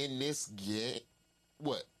 In this game,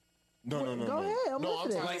 what? No. Go ahead. I'm No, I'm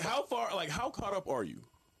listening. Like how far? Like how caught up are you?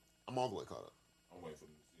 I'm all the way caught up. I'm waiting for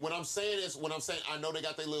them to see. What I'm saying, I know they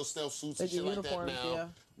got their little stealth suits and They do shit like that uniforms, now. yeah.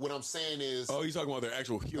 What I'm saying is, Oh, you talking about their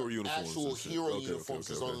actual hero uniforms? actual and shit. hero Okay, uniforms.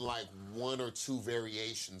 okay, There's okay. only like 1 or 2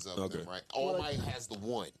 variations of Okay. them, right? All Well, Might has the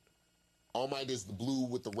one. All Might is the blue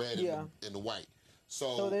with the red Yeah. and the white.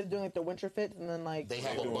 So they're doing like the winter fits and then like They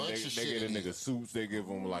have a bunch of they shit give in the here. niggas suits. They give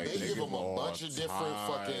them like They give them a all bunch of different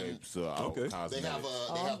fucking- types of Okay. They cosmetics. have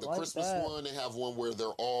Oh, they have the like Christmas that. one. They have one where they're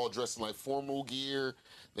all dressed in like formal gear.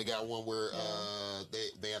 They got one where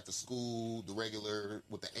they have the school, the regular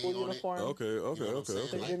with the A full on uniform. Okay, You know what I'm okay. saying?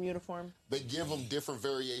 The Like- gym uniform. it. They give them different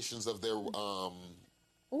variations of their. Oh,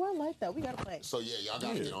 I like that. We gotta play. So yeah, y'all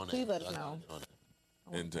gotta Yeah. get on that. Please let us Y'all gotta know. get on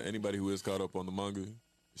that. And to anybody who is caught up on the manga,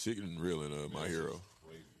 she can reel in My Hero.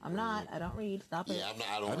 I'm not. I don't read. Stop it. Yeah, I'm not.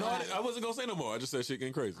 I I don't. know. I wasn't gonna say no more. I just said shit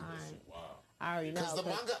getting crazy. All right. I already know. 'Cause the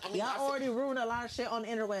 'cause manga- I mean, I y'all feel- already ruined a lot of shit on the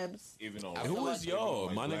interwebs. Even on I And feel who like is y'all,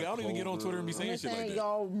 like my nigga? I don't even get on Twitter and be I'm saying just shit like saying, that.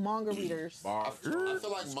 y'all manga readers. I feel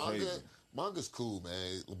like It's manga. crazy. Manga's cool,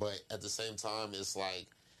 man. But at the same time, it's like.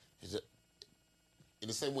 In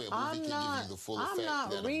the same way a movie I'm can not. give you the full I'm effect not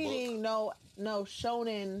that a book. reading no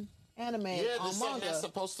shonen anime Yeah, on this something manga. that's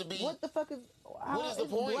supposed to be. What the fuck is? What is the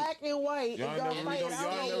it's point? Black and white. Y'all and ain't y'all never fight. read no- I y'all ain't don't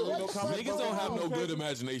never know read no what the comic fuck Niggas don't have no going on. good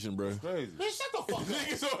imagination, bro. Crazy. Man, shut the fuck up.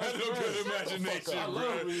 Niggas don't have no good imagination, I love bro.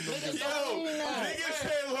 reading them. Niggas Yo, don't read that. niggas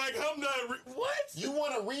said like I'm not. What? You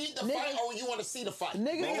want to read the fight or you want to see the fight?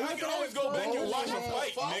 Niggas, Nigga, I looking can at always go back and watch a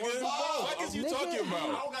explosions, fight, man. nigga. Fuck. What is you Nigga. talking I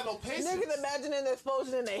about? don't got no patience. Niggas imagining the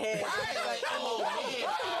explosion in their head. Like, oh,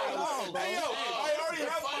 man. Hey, yo, I already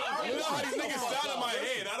know how these niggas sound in my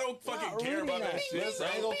head. I don't fucking care reading about that that. shit. Yes, I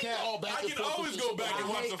ain't gonna cap. I can always go back and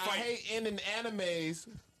watch the I fight. hate ending animes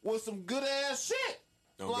with some good ass shit.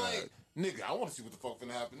 Oh, like, nigga, I want to see what the fuck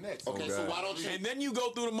finna happen next. Okay, so why don't you? And then you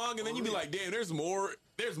go through the manga, and then you be like, damn, there's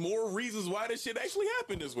more reasons why this shit actually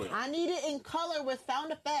happened this way. I need it in color with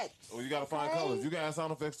sound effects. Oh, you gotta find colors. You gotta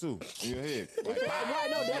sound effects too in your head. Like, Right,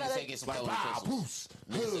 no, Niggas that, say get some color pencils.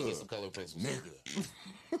 Niggas say get some color pencils. Nigga.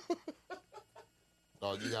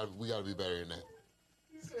 Dog, we gotta be better than that.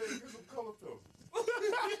 he said, get some color pencils.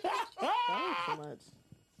 so much.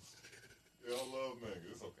 Yeah, I love manga.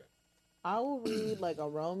 It's okay. I will read like a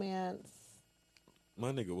romance.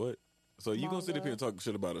 My nigga, what? So you gonna sit up here and talk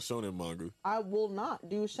shit about a shonen manga? I will not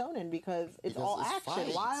do shonen because it's all it's action.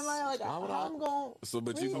 fights. Why am I like? Why would I- I'm going. So,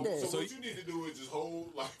 but you Read can. it. So, So what you need to do is just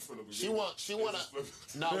hold like from the She beginning. wanna.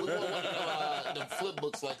 No, we want one of the flip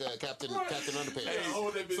books like Captain Underpants.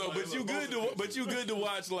 but you good to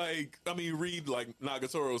watch like read like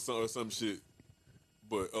Nagatoro or some shit.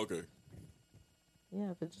 But okay,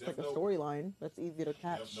 Yeah, if it's just like a Death Note. storyline, that's easy to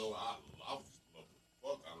catch. Death Note, I love the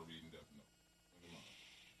fuck out of reading Death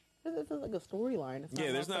Note. This is like a storyline. It's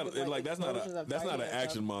yeah, there's not fucking, like that's not explosions a of that's not fighting an and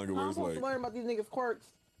action stuff. manga How where am I it's supposed like to learn about these niggas' quirks?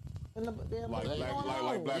 In the damn Like thing Black, going on?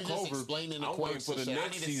 like Black You just Clover. explaining the I'm waiting quirks for the and shit. I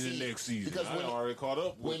next need to season. see- Next season. because I when- already caught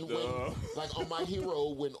up When, with like on My Hero,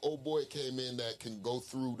 when old boy came in that can go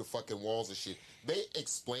through the fucking walls and shit, they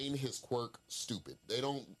explain his quirk stupid. They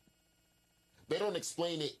don't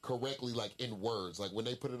explain it correctly, like in words. Like when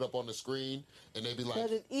they put it up on the screen and they be like,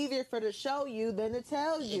 Because it's easier for to show you than to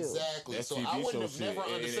tell you. exactly. That So TV I wouldn't show have shit. never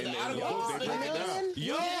understood And that. I'd they have break been it down.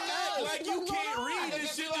 yo, act like you can't read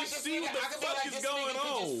this shit to see what the fuck is going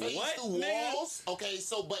on. What, nigga? Walls? Okay,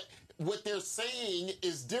 so but what they're saying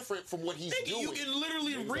is different from what he's Nigga, doing. you can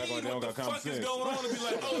literally Niggas act like read they what don't the got fuck is common going on and be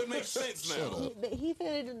like, oh, it makes sense now. He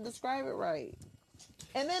said it didn't describe it right.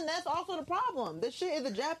 And then that's also the problem. This shit is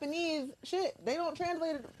a Japanese shit. They don't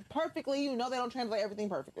translate it perfectly. You know they don't translate everything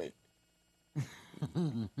perfectly.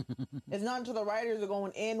 It's not until the writers are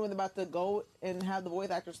going in when they're about to go and have the voice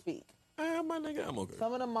actors speak. My nigga, I'm okay.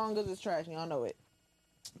 Some of the mangas is trash, and y'all know it.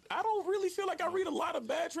 I don't really feel like I read a lot of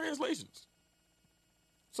bad translations.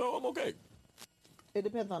 So I'm okay. It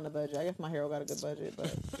depends on the budget. I guess My Hero got a good budget, but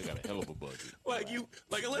They got a hell of a budget.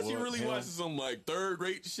 Unless you really Hell. watching some like third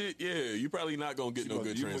rate shit, yeah, you probably not gonna get no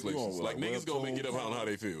good you on translations. what, Like niggas gonna make it up Webtoons? on how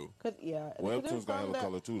they feel. cause yeah, Webtoons there's got some hella that-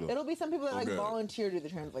 color too, though. It'll be some people that like Okay. volunteer to do the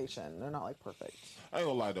translation. They're not like perfect. I ain't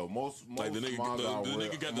gonna lie though. Most Like the nigga, manga I the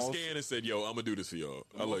read- nigga got the most- scan and said, "Yo, I'm gonna do this for y'all.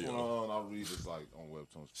 I love most y'all." one I read is like on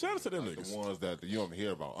Webtoons. Shout out to them like niggas. The ones that you don't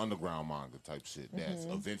hear about, underground manga type shit. That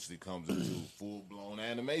eventually comes into full blown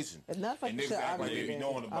animation. And that's like And the niggas shit act I'm like they be reading.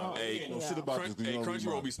 knowing I about don't- it. They ain't no yeah. shit about this. 'cause you don't read Crunchyroll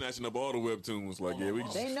manga. be snatching up all the webtoons. Like, yeah, we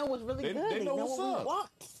just They know what's really They- good. they They know know what's what we up. want.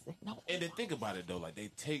 They know. And then think about it though, like they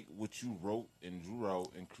take what you wrote and drew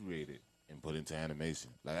out and created and put into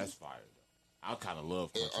animation. Like that's fire. Though. I kind of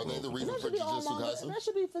love. Are they the Crunchyroll. reason That for should be all Jujutsu manga. Kaisen? That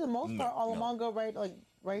should be for the most part all no. manga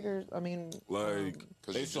writers. I mean, like.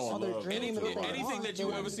 Because They showing all their love. dreams. Anything- and what they Anything want, that they you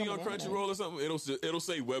want ever to see on become an anime. Crunchyroll or something, it'll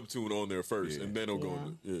say webtoon on there first, Yeah. and then it'll go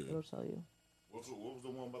into It'll tell you. What was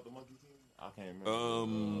the one about the Monkey King? I can't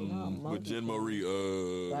remember. with Monkey Jen King. Marie,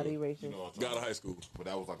 Body You racist. know what I'm talking got a about. high school. But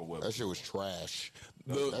that was like a web. that shit was trash.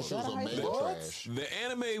 The That shit was High amazing School? trash. the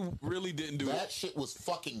anime really didn't do That shit was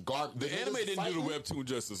fucking garbage. the anime didn't do the webtoon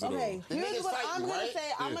justice at Okay, all. here's what I'm gonna right?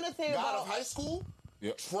 say. I'm gonna say God about of High School,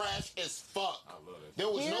 Yep. trash as fuck. I love that. There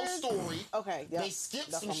was no Here's- story. Okay, yeah. They skipped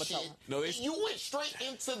That's some what I'm shit. talking. No, they- You went straight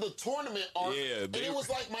into the tournament arc. Yeah, and they- it was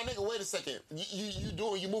like, my nigga, wait a second.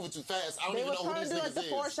 You moving too fast. I don't They even were know who trying to these do like niggas the is.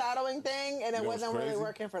 foreshadowing thing, and it You know what's wasn't really crazy?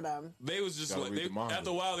 working for them. They was just Gotta like read they, the manga. after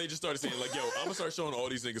a while they just started saying like, "Yo, I'm gonna start showing all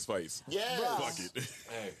these niggas fights." Yes. Fuck it.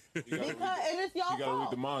 Hey, you gotta read Because and it's y'all you gotta read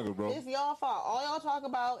fault. the manga, bro. It's y'all fault. All y'all talk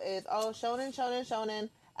about is shonen,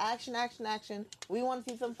 action. We want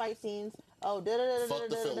to see some fight scenes. Oh, Fuck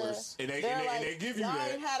the fillers. And they- They're and they- like, and they give you y'all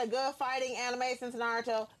that. ain't had a good fighting anime since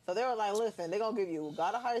Naruto, so they were like, listen, they're gonna give you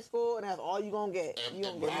God of High School, and that's all you gonna get. You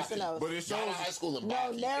gonna get Baki. nothing else. But it God shows of High School and No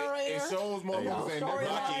Baki. narrator. it shows motherfuckers ain't Story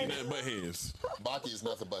never line. Ain't nothing but hands. Baki is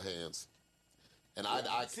nothing but hands. And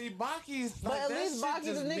I see Baki's But like at that least shit Baki's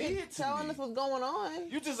just the nigga mid to telling me. us what's going on.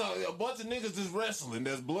 You just a bunch of niggas just wrestling.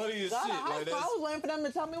 That's bloody as God, shit. I Like that's. was waiting for them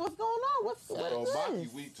to tell me what's going on. What Bro, is Baki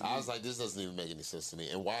this? weak to me. I was like, this doesn't even make any sense to me.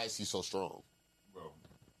 And why is he so strong? bro,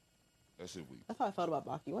 that shit weak. That's how I felt about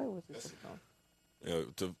Baki. Why was this so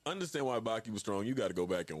strong? To understand why Baki was strong, you got to go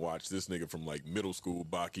back and watch this nigga from like middle school.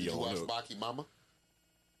 Baki Did you on watch up. Baki Mama?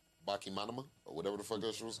 Baki Manama? Or whatever the fuck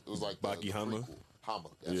that was. It was like Baki the Hama? prequel. Hama.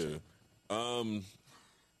 That's Yeah. it.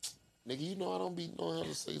 Nigga, you know I don't be knowing how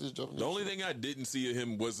to say this Japanese. The only thing I didn't see of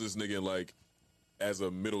him was this nigga like as a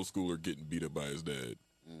middle schooler getting beat up by his dad.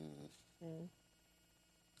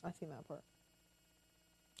 I seen that part.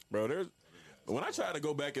 Bro, there's when I try to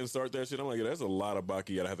go back and start that shit, I'm like, that's a lot of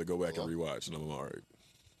Baki I have to go back and rewatch, and I'm all right.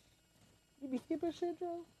 You be skipping shit,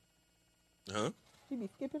 Joe? Huh? You be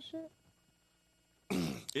skipping shit?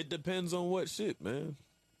 It depends on what shit, man.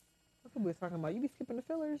 That's what we was talking about. You be skipping the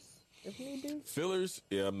fillers if need be. Fillers?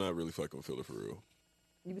 Yeah, I'm not really fucking with filler for real.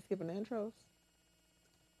 You be skipping the intros.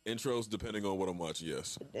 Intros, depending on what I'm watching,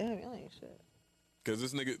 yes. Damn, y'all ain't shit. Because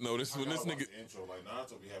this nigga, no, this when this nigga. The intro, like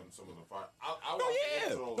Naruto be having some of the fire. Oh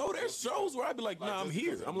yeah, no, there's shows where I'd be like, nah, I'm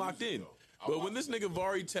here, I'm locked in. But when this nigga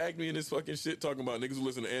Vari tagged me in this fucking shit talking about niggas who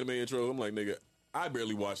listen to anime intros, I'm like, nigga, I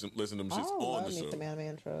barely watch them, listen to them shits on the me show. some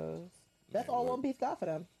anime intros. That's all One Piece got for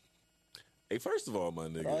them. Hey, first of all, my all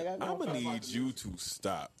I nigga, got I'm going gonna for need you to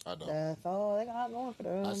stop. I don't. That's all they got going for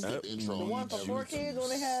them. I skip The intro. one for every- 4Kids when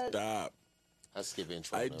they had Stop. I skip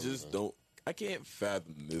intro. I and just everything. don't. I can't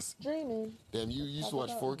fathom this. Dreaming. Damn, you used to watch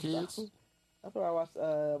 4Kids? That's what I watched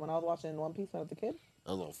when I was watching One Piece when I was a kid.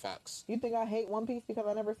 I was on Fox. You think I hate One Piece because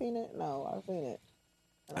I never seen it? No, I've seen it.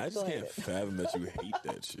 And I still just hate can't it. fathom that you hate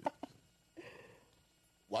that shit.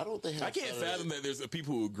 Why don't they have I can't Saturday, fathom that there's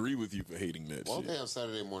people who agree with you for hating that Why don't they shit. have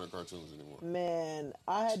Saturday morning cartoons anymore? Man,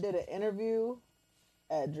 I had did an interview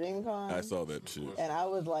at DreamCon. I saw that shit. And I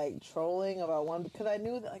was like trolling about one because I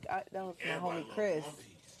knew that that was my homie Chris,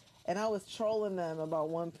 and I was trolling them about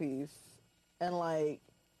One Piece, and like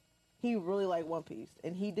he really liked One Piece,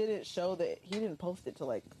 and he didn't show that he didn't post it till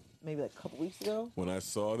like maybe like a couple weeks ago. When I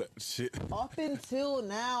saw that shit, Up until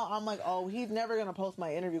now, I'm like, oh, he's never gonna post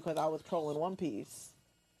my interview because I was trolling One Piece.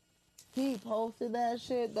 He posted that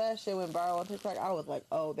shit. That shit went viral on TikTok. I was like,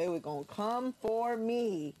 oh, they were gonna come for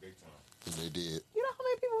me. Big time. And they did. You know how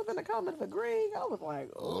many people was in the comments agreeing? I was like,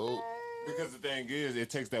 Oh. okay. Because the thing is,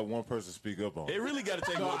 it takes that one person to speak up on. it really got to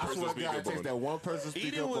take one I person swear to to speak God, it up takes on that it. one person to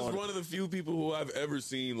speak Eden up was on. one of the few people who I've ever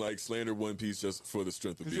seen like slander One Piece just for the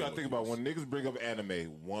strength of Because being you gotta think One about Piece. when niggas bring up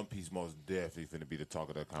anime, One Piece most definitely finna be the talk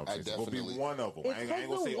of that conversation. It's gonna be definitely- one of them. It's I ain't gonna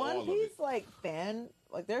because say the all One of Piece, it. like, fan,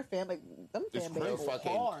 like, their fan, like, them It's fan base crazy. go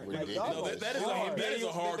Fucking hard. Like, ridiculous. y'all No, go that is hard. that is a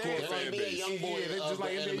hardcore They're fan NBA base. young boy Yeah, they of just like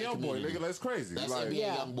the NBA anime young boy, community. nigga. That's crazy. That's Like, NBA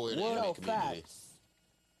Yeah, young boy in the no anime community. facts.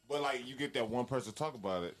 but like you get that one person talk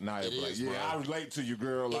about it. Nah, It it like, is, yeah, bro. I relate to you,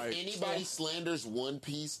 girl. Like, If anybody slanders One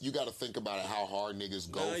Piece, you got to think about it, how hard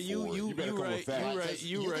niggas go Nah, for it. you better come with right, facts. you Like, right, 'cause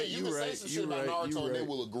you can right, say you some right, shit you about right, Naruto you and they right.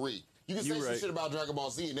 will agree. You can You say some right. shit about Dragon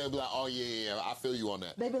Ball Z and they'll be like, oh yeah, I feel you on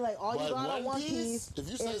that. They be like, all you But got on One One Piece, Piece if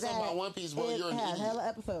you say is something that about One Piece, bro, it you're an had idiot. hella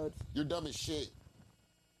episodes. You're dumb as shit.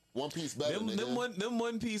 One Piece better, Them, nigga.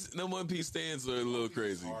 them One Piece stands are a little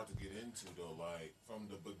crazy. It's hard to get into though. Like from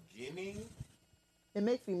the beginning. It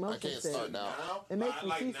makes me I motion can't sick. start now. Now, It makes me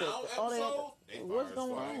like seasick. now All they- episode, they what's fire as going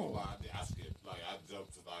fuck. I ain't gonna on? lie. I skipped. Like I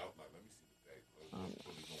jumped to like let me see the day. What's really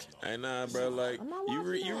going on? Hey, nah, bro, like, I'm not you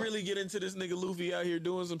watching you that. really get into this nigga Luffy out here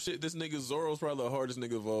doing some shit. This nigga Zoro's probably the hardest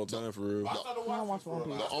nigga of all time, for real. I started I watching watch for One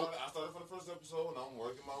real. Piece. I started for the first episode, and I'm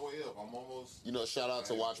working my way up. I'm almost. You know, shout out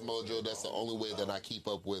to Watch Mojo. That's the only way that I keep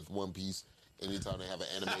up with One Piece. Anytime they have an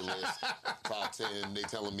anime list, top 10, they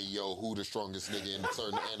telling me, yo, who the strongest nigga in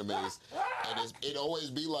certain animes. And it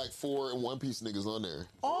always be like 4 One Piece niggas on there.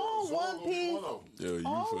 All Zoro One gonna be Piece, one of 'em. Yo, you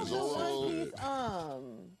all funny the as One shit.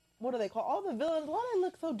 Piece, what do they call all the villains? Why they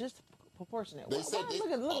look so disproportionate? They Why said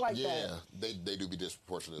they look like yeah, that? they do be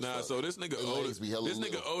disproportionate. Nah, as so fuck. this nigga Their legs be hella Oda, this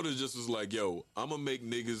nigga little. Oda just was like, yo, I'm gonna make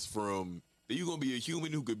niggas from. You gonna be a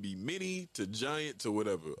human who could be mini to giant to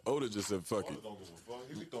whatever. Oda just said, fuck it. Don't give a fuck.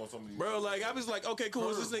 He be throwing some of these. Bro, like, I was like, okay, cool.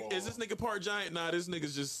 Is this nigga part giant? Nah, this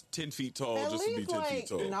nigga's just 10 feet tall At just to be least 10 feet like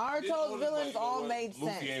tall. Naruto's villains all made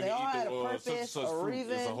sense. They all had a purpose, a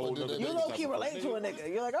reason. You low key relate to a nigga.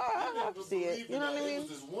 You're like, oh, I have to see it. You know what I mean?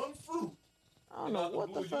 Just one fruit. I don't know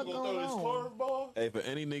what the fuck going on. Curveball. Hey, for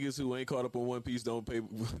any niggas who ain't caught up on One Piece, don't pay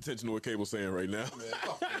attention to what Cable's saying right now.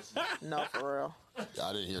 No, for real.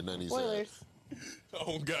 I didn't hear none of you say Spoilers.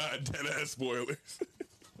 Oh, God, dead ass spoilers.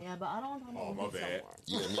 Yeah, but I don't know. Oh, my bad.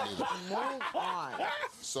 Yeah, me neither. Move on.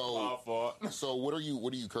 So, My fault. so what are you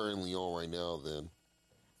currently on right now then?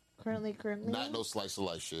 Currently. Not no slice of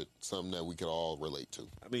life shit. Something that we could all relate to.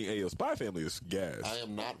 I mean, hey, yo, Spy Family is gas. I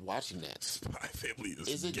am not watching that. Spy Family is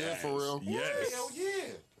Is it good gas. for real? Yes. Hell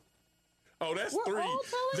yeah. Oh, that's We're three. all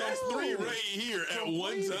telling That's you. three right here at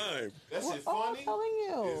one Completed. time. That We're shit all funny. telling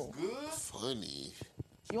you. It's good. Funny.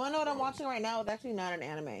 You want to know what I'm watching right now? It's actually not an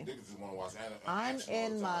anime. Niggas just want to watch anime. I'm action all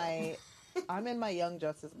in the time. I'm in my Young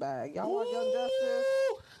Justice bag. Y'all watch Young Justice?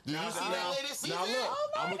 Did you see that latest season? Now look, Oh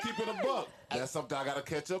my I'm gonna keep it a buck. That's something I gotta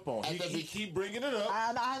catch up on. At the He keep bringing it up.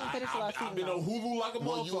 I haven't finished the last I've season. been on though. Hulu like a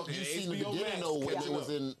Well, you motherfucker. seen the HBO beginning Max, though when catching it was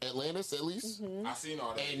up. in Atlantis at least, I seen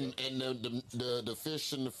all that. and the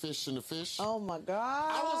fish and the fish and the fish. Oh my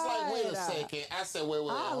god! I was like, wait a second. I said, wait,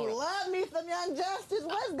 I hold on. love me some Young Justice.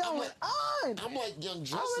 What's going on? I'm like, Young I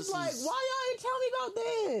Justice was like, is- why y'all ain't tell me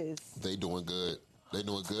about this? They doing good. They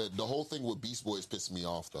doing good. The whole thing with Beast Boys pissed me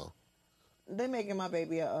off though. They making my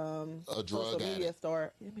baby a drug social media addict.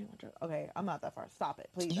 store. Okay, I'm not that far. Stop it,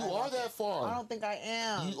 please. You I are got that it. far. I don't think I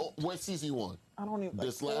am. What season you on? I don't even. Like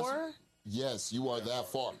This last- 4? Yes, you are that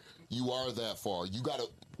far. You are that far. You gotta.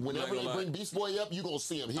 Whenever gonna they lie. bring Beast Boy up, you gonna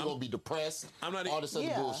see him. He gonna be depressed. I'm not all e- this other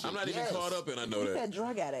Yeah. bullshit. I'm not even Yes. caught up, and I know He that. said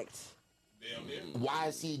drug addict. Damn near. Why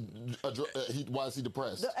is he? Why is he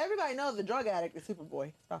depressed? Everybody knows the drug addict is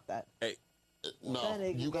Superboy. Stop that. Hey, No, That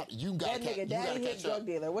nigga- you got that you nigga gotta daddy hit catch drug up.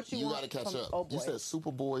 dealer. What you want gotta catch from up. old You boy? said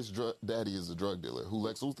Superboy's daddy is a drug dealer. Who,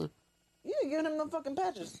 Lex Luthor? You giving him them fucking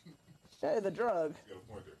patches. That is a drug. Got a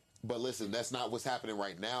point there. But listen, that's not what's happening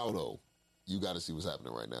right now, though. You got to see what's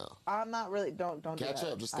happening right now. I'm not really. Don't do Catch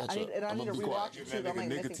that. up, just catch I need, up. and I I'm need to gonna be quiet. rewatch Give it too. that I'm like nigga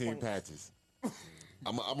missing nicotine points. patches.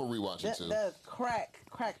 I'm gonna rewatch it too. That's crack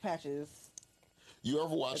patches. You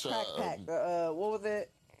ever watch Crack pack. What was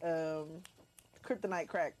it? Kryptonite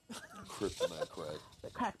crack. Kryptonite Crack? The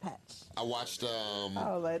crack patch. I watched I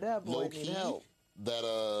was like, that boy low need key help.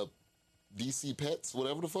 that DC Pets,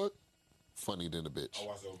 whatever the fuck. Funny than a bitch. I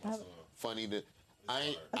watched that with my son. Funny that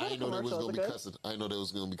I I ain't know they was commercials gonna be are good. cussing. I didn't know they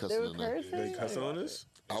was gonna be They cussing were in there. cursing. they cuss on us?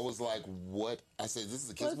 I was like, what? I said, this is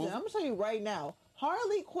a kids Listen, movie. I'm gonna tell you right now.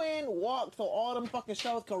 Harley Quinn walked so all them fucking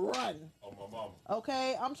shows could run. Oh, my mama.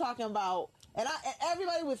 Okay, I'm talking about, and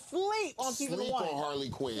everybody would sleep on season Sleep 1. on Harley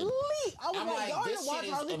Quinn. Sleep. I was I'm like, like, y'all this didn't watch shit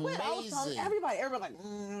is Harley Quinn. I was telling amazing. everybody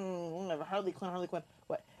like, Harley Quinn.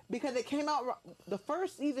 What? Because it came out. The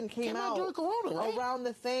first season came out during Corona, right? around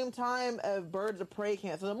the same time as Birds of Prey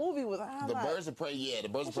came. So the movie was. The Birds of Prey, yeah, the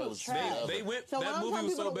Birds of That Prey shit was was trash. straight They up. went. So when that I'm movie telling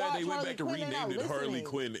was so people to bad they watch went back to Harley Quinn, they're rename not it Harley listening.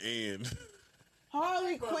 Quinn and.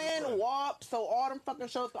 Harley Quinn, WAP. So all them fucking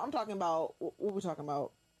shows. I'm talking about. What we talking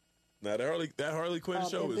about? Now that Harley Quinn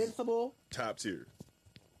show is Invincible. top tier.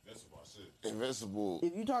 That's my shit. Invincible.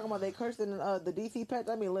 If you talking about they cursing the DC pets,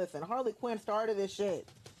 I mean, listen, Harley Quinn started this shit.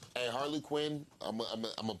 Hey, Harley Quinn, I'm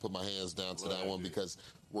gonna put my hands down to that one because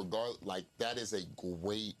that is a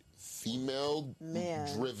great female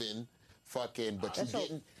Man. driven fucking, but you That show's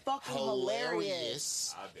getting fucking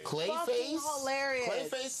hilarious. Clayface, Fucking hilarious.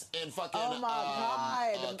 Clayface, and fucking Oh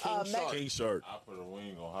my God. King Shark. King Shark. I put a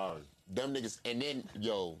wing on Harley. Them niggas, and then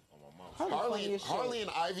yo, On my mama. Funny as shit. Harley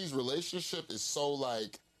and Ivy's relationship is so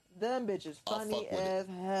like Them bitches I funny fuck with as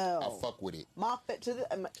hell. I fuck with it. My fit to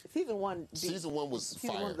the season 1. Season 1 was Season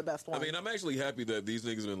fire. 1's the best one. I mean, I'm actually happy that these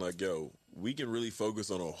niggas been like, yo, we can really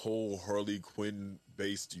focus on a whole Harley Quinn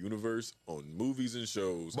based universe on movies and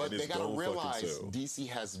shows. But and they it's gotta gonna realize fucking sell. DC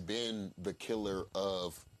has been the killer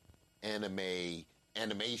of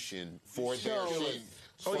animation for their Shows. shit.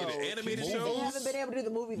 Oh, yeah, the So, animated movies- They shows. haven't been able to do the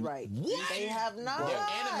movies right. What? They have not. Their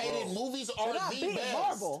animated movies are They're not the beating best.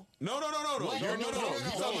 Marvel. No. Wait, You're talking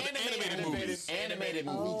about animated movies. Animated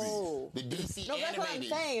Oh. movies. The DC No, that's what I'm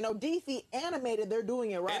animated. saying. No, DC animated, they're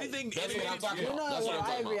doing it right. Anything That's what I'm animated. talking No, about. no, That's what I'm I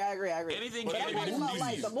talking agree, about. I agree. Anything But I'm talking animated about like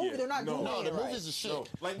movies. the movie, they're not doing No, it the right. movies are shit. No,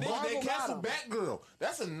 like they Marvel got canceled 'em. Batgirl.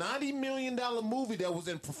 That's a $90 million movie that was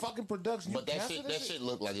in fucking production. But You that canceled shit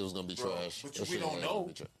looked like it was gonna be Bro, trash. but That we shit don't looked like it was know. gonna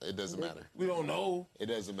be trash. It doesn't matter. We don't know. It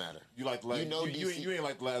doesn't matter. You ain't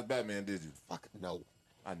like the last Batman, did you? Fuck no.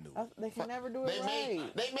 I knew. They can never do They it made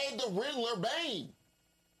right. the Riddler Bane.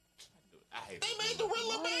 I hate They made the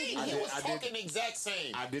Riddler Bane. I He did- was I talking exact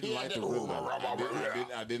same. I didn't He like had the that- Riddler.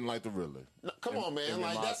 I didn't like the Riddler. No, come on, man. in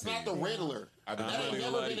Like my that's not the opinion. Riddler. I didn't That like ain't it.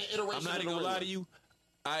 never been an iteration I'm not of even the gonna lie to Riddler. you.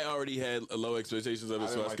 I already had low expectations of I it,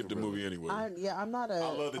 so didn't I like skipped the the movie Riddler. anyway. I'm not a. I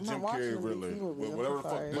love the I'm Jim not watching Carrey the Riddler. DC movies. I'm Whatever the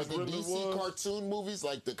fuck sorry. this But the Riddler DC was. cartoon movies,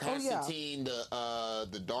 like the Oh, yeah. Constantine,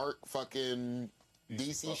 the dark fucking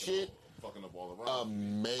DC shit, Fucking up all around.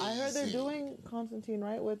 amazing. I heard they're doing Constantine,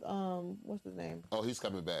 right? With what's his name? Oh, he's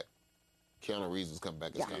coming back. Keanu Reeves was coming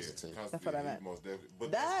back as Yeah. Constantine. That's what I meant. Most definitely.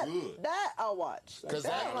 But That that's good. that I'll watch. Like, Because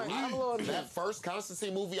that, like, I'm a little that first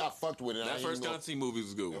Constantine movie, I fucked with it. That first Constantine movie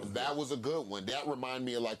was a good one. That was a good one. That reminded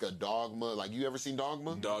me of like a Dogma. Like, you ever seen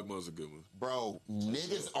Dogma? Dogma was a good one. Bro,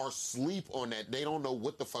 niggas are sleep on that. They don't know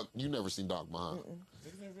what the fuck. You never seen Dogma, huh?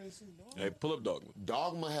 Hey, pull up Dogma.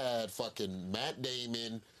 Dogma had fucking Matt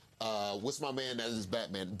Damon. What's my man that is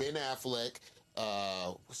Batman? Ben Affleck.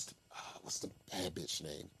 What's the bad bitch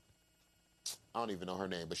name? I don't even know her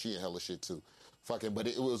name, but she in hella shit too. Fucking, but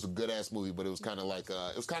it was a good ass movie. But it was kind of like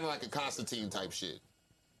a Constantine type shit.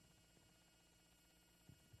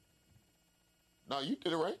 No, you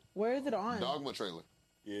did it right. Where is it on? Dogma trailer.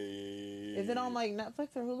 Yeah. Is it on like Netflix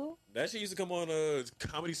or Hulu? That shit used to come on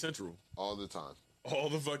Comedy Central All the time. all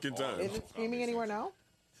the fucking time. Is it streaming anywhere now?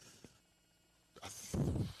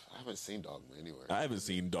 I haven't seen Dogma anywhere. I haven't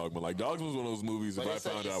seen Dogma. Like, Dogma was one of those movies, But if I it's a-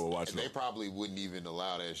 found it, I would watch They it. probably wouldn't even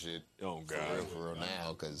allow that shit. Oh, For God. real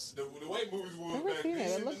now, because The way movies were Never back seen it. It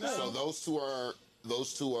then. looks and now- so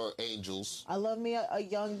those two are angels. I love me a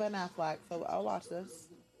young Ben Affleck, so I'll watch this.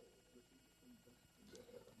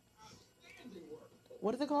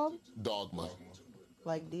 What is it called? Dogma.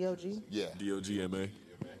 Like DOG? Yeah. DOGMA.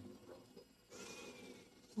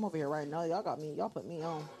 I'm over here right now. Y'all got me. Y'all put me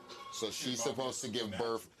on. So she's supposed to give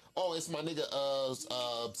birth. Oh, it's my nigga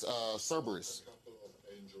Cerberus.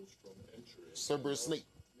 Cerberus Snake.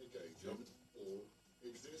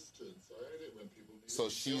 So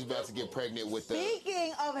she's about to get pregnant with the.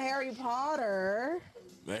 Speaking of Harry Potter,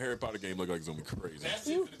 That Harry Potter game looked like it's gonna be crazy.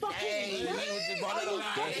 you fucking That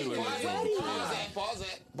shit look like it's gonna be crazy.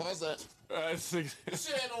 Pause that. This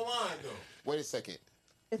shit ain't online though. Wait a second.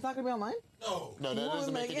 It's not gonna be online? No. No, that You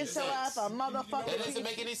doesn't make make any it your ass sense. a motherfucker. That doesn't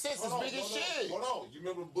make any sense. It's big as shit. Hold on. You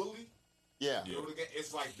remember Bully? Yeah. You remember the game?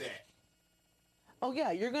 It's like that. Oh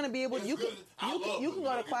yeah, you're gonna be able. It's You can good. I love you it. can go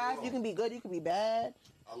to Don't get me class. wrong. You can be good. You can be bad.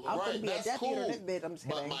 I I'm love gonna Right, be a that's deputy cool. or this bitch. I'm just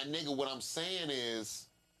But kidding. my nigga, what I'm saying is,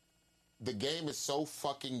 the game is so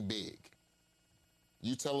fucking big.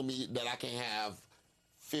 You telling me that I can have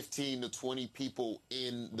 15 to 20 people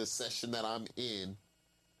in the session that I'm in,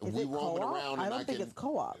 and Is we it roaming co-op? around, I and don't I think can. it's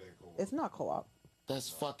co-op. It ain't co-op. It's not co-op. That's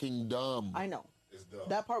fucking dumb. I know It's dumb.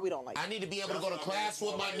 that part we don't like. I need to be able to That's go to what I mean. class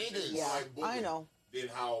with my Like, it's niggas. Yeah, like Bully. I know. Then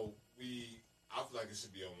how I feel like it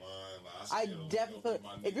should be online. Like, I should be able to definitely. go with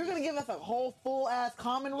my If you're niggas. gonna give us a whole full ass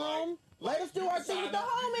common room, let us do you our can thing with sign the up-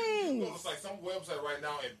 you homies. go to like some website right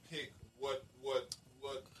now and pick what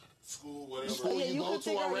school, whatever. School Yeah, you you go can to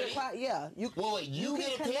figure out your already? class. Yeah, you. Wait, you can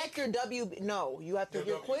get a connect pick? your W. No, you have to Your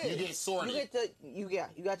your W- quiz. You get sorted. You get to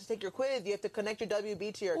you got to take your quiz. You have to connect your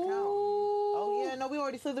WB to your account. Ooh. Oh yeah, no, we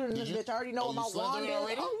already slithered in this you- bitch. I already know oh, what you my wand slithered is.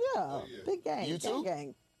 already? Oh yeah, Oh, yeah. big gang. You too?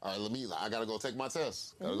 Gang. All right, I gotta go take my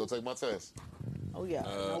test. Gotta go take my test. Oh yeah,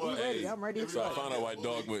 no, we well, ready. hey, I'm ready. every- So I found out why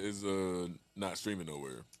Dogma is not streaming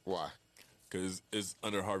nowhere. Why? Because it's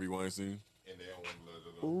under Harvey Weinstein. And they don't want to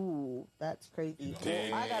let it go. Ooh, that's crazy.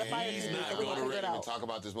 Damn. I gotta find He's it. not I'm gonna gonna figure it Even out. talk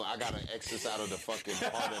about this one. I gotta exit out of the fucking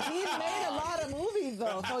part of He's made a lot of movies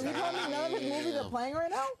though, so you tell me none of his movies are playing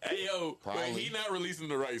right now? Hey yo, but Probably. he not releasing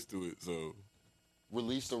the rights to it, so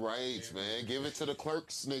Release the rights, man. Give it to the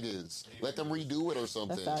clerks, niggas. Let them redo it or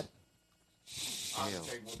something. That's sad. I Damn.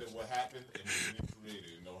 can take what happened and recreate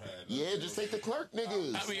it. No, had Yeah, just take the clerk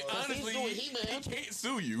niggas. I mean 'Cause honestly, he's doing he He-Man. can't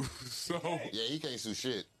sue you. So Yeah, he can't sue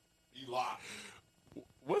shit. He locked.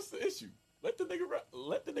 what's the issue? Let the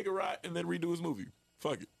nigga ride and then redo his movie.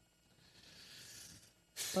 Fuck it.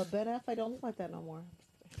 But Ben Affleck don't look like that no more.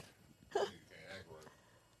 He can't act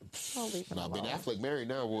right. I'll leave him Nah, Ben alone. Affleck married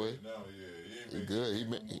now, boy. No, yeah, He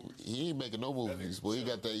good. He ain't making no movies. Boy, he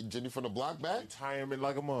got the Jenny from the block back. retirement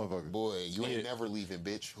like a motherfucker. Boy, you ain't Yeah. never leaving,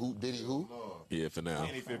 bitch. Who did he? Who? No. Yeah, for now.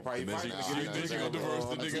 And if it probably And then she Nah, gonna nah, divorce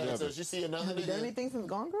the nah, nigga. nah, Did you see another Has he done nigga? anything since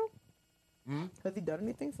Gone Girl? Has he done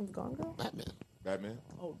anything since Gone Girl? Batman. Batman.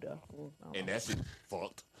 Oh, duh. And that shit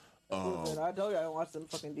fucked. I told you I don't watch them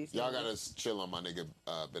fucking DC. Y'all movies. gotta chill on my nigga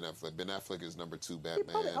Ben Affleck. Ben Affleck is number 2 He probably, I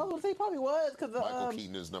was Batman. gonna say he probably was because Michael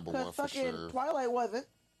Keaton is number 1 for fucking sure. Twilight wasn't.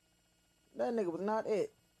 That nigga was not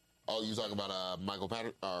it. Oh, you talking about Michael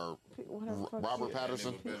Patterson or Whatever the fuck Robert shit.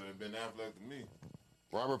 Patterson? Better than Ben Affleck to me.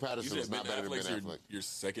 Robert You Patterson said is not Ben better than Ben Affleck's Affleck. your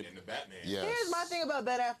second. And the Batman. Yes. Here's my thing about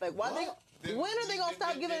Ben Affleck. Why they, when are they gonna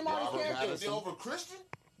stop giving him all these Robert characters? Is he over Christian?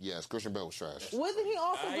 Yes, Christian Bale was trash. Wasn't he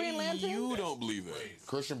also Green Lantern? You don't believe that.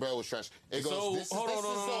 Christian Bale was trash. It goes, So, this is, hold on, this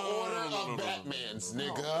no, is no, the no, order no, no, of no, no, Batman's,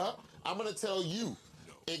 nigga. I'm going to tell you.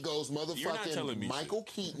 It goes You're not telling motherfucking me Michael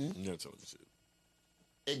Keaton. You're not telling me shit.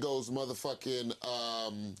 It goes motherfucking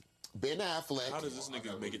Ben Affleck. How does this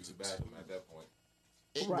nigga make it to Batman at that point?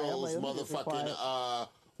 It Right, I'm goes like, let me just be motherfucking, quiet.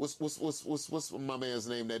 what's my man's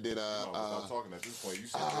name that did stop talking at this point. You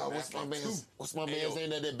said what's my man's name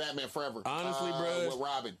that did Batman Forever? Honestly, bro, with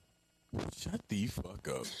Robin. Shut the fuck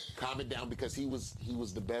up. Calm it down because he was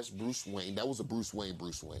the best Bruce Wayne. That was a Bruce Wayne.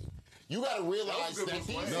 You gotta realize that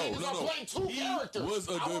these niggas are playing two characters. Was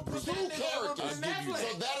a good Bruce. Two characters. I'll give you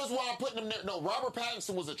So that is why I'm putting him there. No, Robert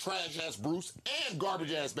Pattinson was a trash ass Bruce and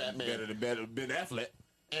garbage ass Batman. Better Ben Affleck.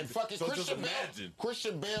 And fucking So Christian just Bale. imagine.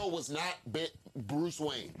 Christian Bale was not Bruce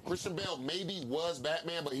Wayne. Christian Bale maybe was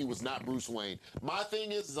Batman, but he was not Bruce Wayne. My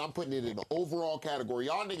thing is I'm putting it in the overall category.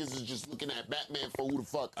 Y'all niggas is just looking at Batman for who the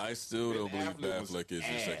fuck. I still don't believe Ben Affleck is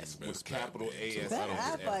the second With best. capital Batman. AS. Ben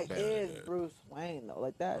Affleck is Yeah. Bruce Wayne though.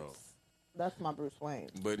 Like that's my Bruce Wayne.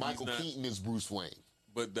 But Michael he's not, Keaton is Bruce Wayne.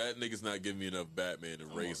 But that nigga's not giving me enough Batman to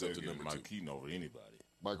raise up to number Mike 2. Keaton over anybody.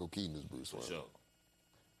 Michael Keaton is Bruce Wayne. For sure.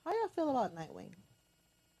 How y'all feel about Nightwing?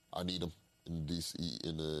 I need him in DC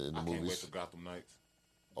in the I can't wait movies. for Gotham Knights.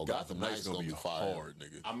 Oh, Gotham Knight's gonna be fire. hard,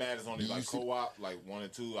 nigga. I'm mad it's only Do you like see- co-op, like 1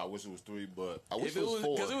 and 2. I wish it was 3, but I wish If it was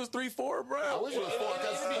 4. because it was 3-4, bro. I wish it was 4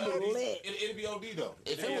 because Lit. it'd be OD though.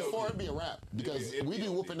 if it was 4, it'd be a wrap because It'd we be be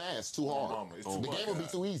OD. whooping ass too hard. Mama, it's the too game much. would be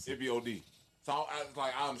too easy. It'd be OD. So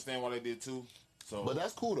I understand why they did 2. So, But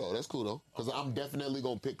that's cool though. Because I'm definitely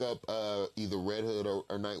gonna pick up either Red Hood or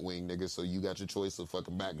Nightwing, nigga. So you got your choice of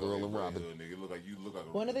fucking Batgirl and Robin. Nigga, look like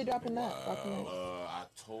When are they dropping that?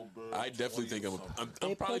 October. I definitely think I'm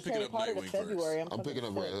They probably pushed picking Harry up Potter to Nightwing February. first. I'm picking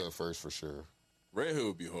up Red Hood. Hood first for sure. Red Hood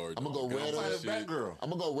would be hard. I'm gonna though. go Red Gotham Hood. shit. Batgirl. I'm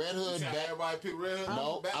gonna go Red Hood. Everybody pick Red Hood.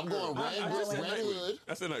 No, I'm going Red I said Red Nightwing. Hood.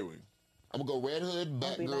 I said Nightwing. I'm gonna go Red Hood,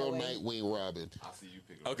 Don't be Batgirl, Nightwing. Nightwing, Robin. I see you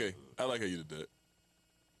pick. Okay, I like how you did that.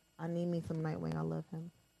 I need me some Nightwing. I love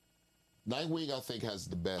him. Nightwing, I think, has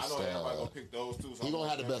the I best. know everybody gonna pick those two. So He I'm gonna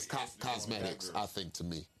have the best instantly going cosmetics, Batgirl. I think, to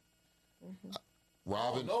me. Mm-hmm.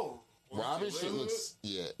 Robin. No. Robin shit looks.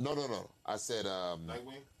 Yeah. No. I said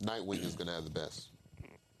Nightwing. Nightwing is gonna have the best.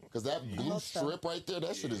 Cause that blue hope so. strip right there,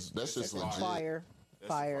 that shit is that's just legit. Fire.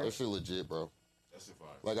 Fire. That shit legit, bro. That's it. Fire.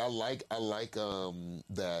 Like I like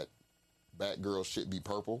that Batgirl shit be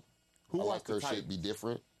purple. Who I watched like her the shit be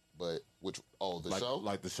different, but the show?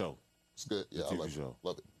 Like the show. It's good. Yeah, I TV like it. show.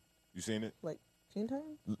 Love it. You seen it? Like Teen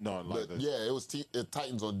Titans? No, like But, yeah, it was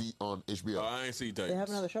Titans on HBO. Oh, I ain't seen Titans. They have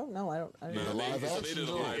another show? No, I don't. I No, didn't know. live they action did a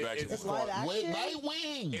joint. live action. It's Live Wait, action?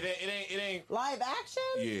 Nightwing. It ain't. Live action?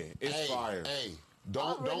 Yeah, it's Hey, fire. Hey, I've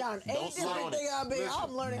don't written down 8 sleep on different it. things I've been.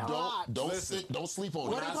 I'm learning a lot. Don't sleep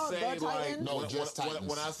on What it. is called? The Titans? No, when, just when, Titans.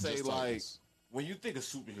 when I say Just like, Titans. when you think of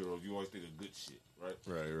superheroes, you always think of good shit, right?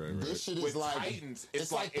 Right. This shit is With like Titans,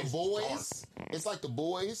 it's like the it's boys. It's like the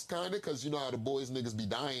boys, kind of, because you know how the boys niggas be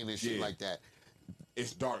dying and shit Yeah. like that.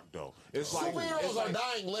 It's dark though. It's like Superheroes it's are like,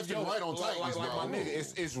 dying left and right on Titans, like bro. my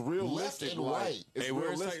nigga, it's realistic. Left and like, right. It's Hey, where's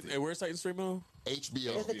realistic. Titans? Hey, where's Titans stream on?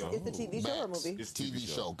 HBO. It's a TV show or Max. movie? It's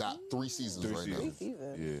TV show. Got 3 seasons 3 right seasons. now. 3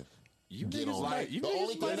 seasons. Yeah. You Get niggas on like it. you The niggas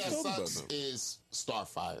only thing like that told me about sucks them. is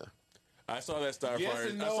Starfire. I saw that Starfire. Yes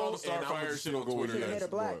and I saw no, the and I'm Starfire just shit gonna on go with Twitter. yes. Made her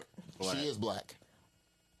black. Black. She is black.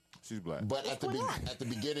 She's black. But at the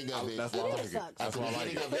beginning of it, That's why I It like is it. sucks. That's why I like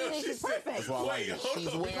Beginning it. of it, Finish is perfect. That's why I like it. she's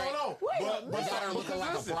wearing. Wait a But got her minute. looking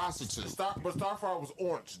like a prostitute, But Starfire was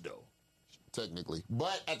orange though. technically.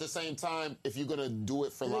 But at the same time, if you're gonna do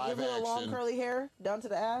it for Did they live give her long action, curly hair down to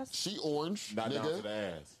the ass? she orange, Not down to nigga, the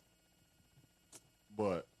ass.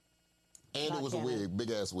 But and Not it was a canon. wig,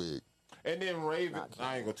 big ass wig. and then Raven,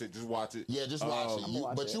 I ain't gonna take. Just watch it. Yeah, just watch it. I'ma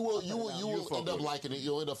watch But it. you will, I'll you put it will, down. you You'll will fuck end up with it. liking it.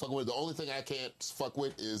 You'll end up fucking with it. The only thing I can't fuck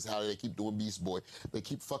with is how they keep doing Beast Boy. They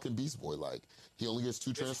keep fucking Beast Boy. Like he only gets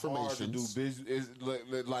 2 It's hard to transformations. do business.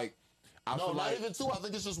 It's like I No, feel not like even 2. I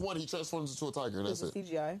think it's just 1. He transforms into a tiger, and that's It's it.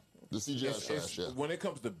 CGI. The CGI is it's, trash. Yeah. when it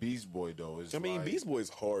comes to Beast Boy though, it's I mean, like, Beast Boy's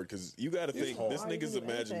hard because you got to think hard. this Why you nigga's do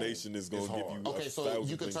anything? imagination is going It's to give hard. you. Okay, so 1,000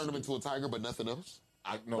 you can things turn to him do. into a tiger, but nothing else.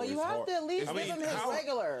 I know But it's you have hard. to at least It's- give I him mean, his how-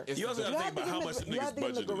 regular. it's You also the- got to think about how much the you have nigga's to give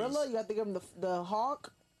him the budget gorilla. is. You have to give him the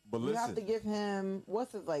hawk. But You have listen, to give him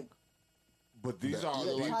what's his like but these Yeah, are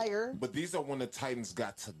the tiger. But these are when the Titans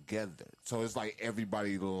got together. So it's like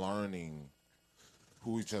everybody learning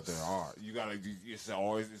who each other are. You gotta. It's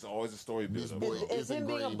always a story Beast builder. Boy Is isn't him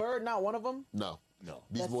being a green. bird not one of them? No, No.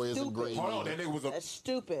 Beast That's Boy isn't stupid. green. Hold on, that either. nigga was a. That's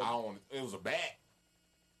stupid. I don't. It was a bat.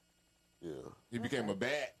 Yeah, He became a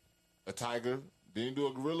bat, a tiger. Didn't he do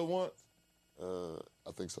a gorilla once?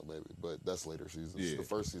 I think so maybe, but that's later seasons. Yeah. The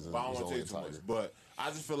first season But I was don't want only to a take too much. tiger. But I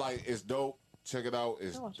just feel like it's dope. Check it out.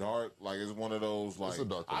 It's watch it. dark. Like it's one of those. Like a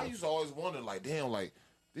dark I one. used to always wonder, like, damn, like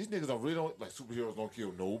these niggas are really don't like superheroes don't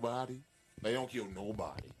kill nobody. They don't kill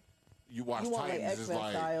nobody. You watch You want like Titans, X it's Men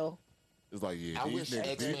like style? it's like yeah. I these wish niggas-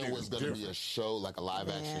 X these Men was niggas going to be different. a show, like a live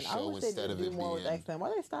action Man, I show, wish they instead did of do it more with being. X Men.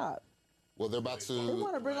 Why they stop? Well, they're about They to.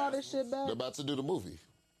 want to bring all this shit back. They're about to do the movie.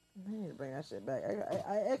 I need to bring that shit back.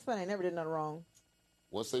 X-Men ain't never did nothing wrong.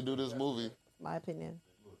 Once they do this movie, My opinion.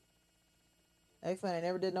 X-Men ain't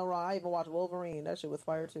never did no wrong. I even watched Wolverine. That shit was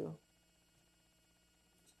fire too.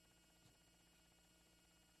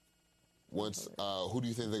 once who do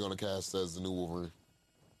you think they're gonna cast as the new Wolverine?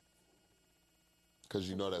 Because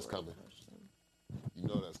you know that's coming. You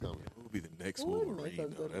know that's coming. Who would be the next Who would make Wolverine? a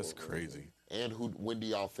Though? good That's Wolverine? crazy. And when do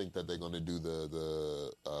y'all think that they're gonna do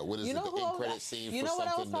the what is You it, know the who? end credit scene? You for know what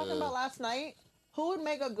I was something talking about last night? Who would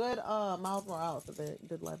make a good Miles Morales if they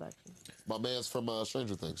did live action? My man's from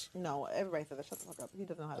Stranger Things. No, everybody said that. Shut the fuck up. He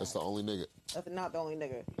doesn't know how to That's act. the only nigga. That's not the only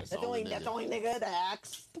nigga. That's the the only. only That's nigga. the only nigga that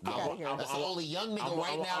acts. Get out of here. That's the only young nigga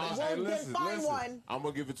right now. That's Well, then find one. I'm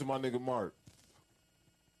gonna give it to my nigga Mark.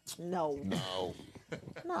 No, no,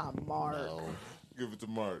 not Mark. no. Give it to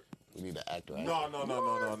Mark. We need an actor. No.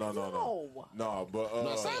 No, but I'm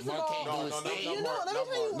not saying Mark can't do his thing. You know, let me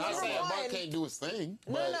tell you Not number saying Mark one. can't do his thing.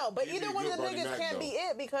 No, but he'd either be one of good the Bernie niggas Mac, can't though. be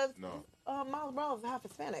it because No. Miles Morales is half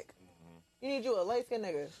Hispanic. You need you a light skinned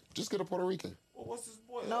nigga. Just get a Puerto Rican. Well, what's his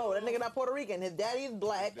boy? No, that nigga not Puerto Rican. His daddy's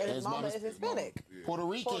black and his mama is Hispanic. Yeah. Puerto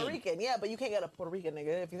Rican. Puerto Rican, yeah, but you can't get a Puerto Rican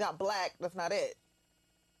nigga. If he's not black, that's not it.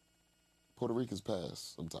 Puerto Ricans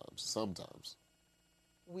pass sometimes. Sometimes.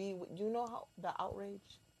 You know how the outrage?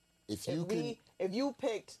 If you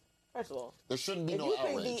Picked, first of all, there shouldn't be if no you picked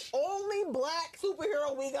outrage. the only black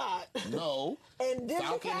superhero we got, No. and didn't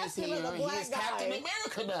Falcon is cast him here. as a He black is guy, Captain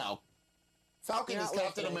America now. Falcon you're is not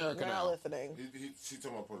Captain listening. America You're now. not listening. She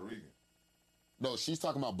talking about Puerto Rican. No, she's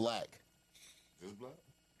talking about black. Just black?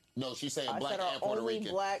 No, she's saying I black said our and Puerto only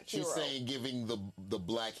Rican. black She's hero. saying giving the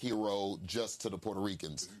black hero just to the Puerto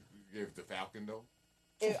Ricans. You gave it to Falcon though.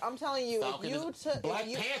 I'm telling you, Falcon if you is, took, Black if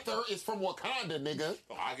you, Panther is from Wakanda, nigga.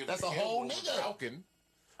 Oh, I give it That's to a him whole over nigga. Falcon.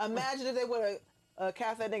 imagine if they would have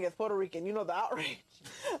cast that nigga as Puerto Rican. You know the outrage.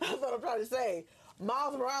 That's what I'm trying to say.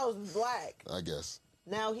 Miles Morales is black. I guess.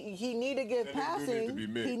 Now he need to get That nigga do need passing. to be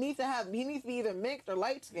mixed. He needs to be either mixed or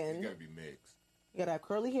light You skinned. gotta be mixed. You gotta have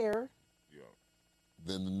curly hair. Yo.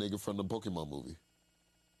 Then the nigga from the Pokemon movie.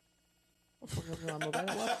 I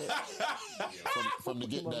didn't watch it. From the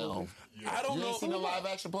Get Down. I don't You know. ain't seen the live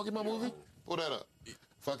action Pokemon movie? Pull that up.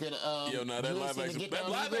 Fucking Yo, nah, that you ain't live seen the action, Get that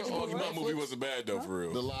Down live either action on Pokemon movie Netflix? wasn't bad though, for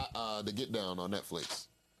real. The Get Down on Netflix.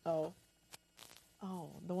 Oh,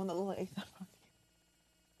 the one that looked like ASAP.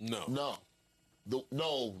 No.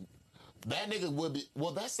 No. That nigga would be.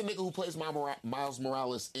 Well, that's the nigga who plays Miles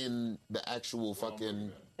Morales in the actual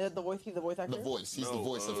fucking. The voice. He's the voice actor. The voice. He's the No,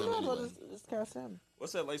 voice of him You might as well anyway. just cast him.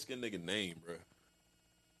 What's that light skinned nigga name, bro?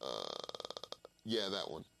 Yeah, that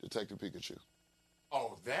one. Detective Pikachu.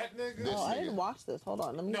 Oh, that nigga? This Oh, I nigga. didn't watch this. Hold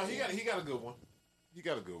on, let me. No, he got a good one. He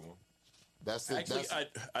got a good one. That's it. Actually,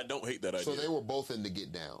 I don't hate that idea. So they were both in the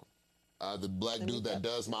Get Down. The black Let me dude that check.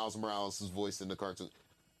 does Miles Morales' voice in the cartoon.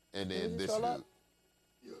 And Let then me this scroll up.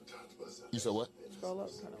 dude. You said what? Scroll up.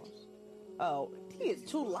 Oh, he is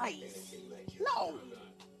too light. No,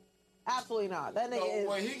 absolutely not. That nigga No, is.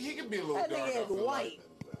 well, he can be a little That dark. nigga I is feel white.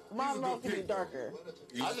 Miles He's a Morales good can be pick, though. darker.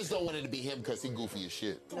 I just don't want it to be him because he goofy as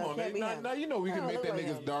shit. Come No, on, can't be now, him. now you know we No, can make look that like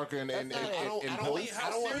niggas him. darker and That's not it. I don't How want- serious,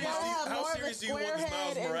 You gotta have how more of a serious do you want square this Miles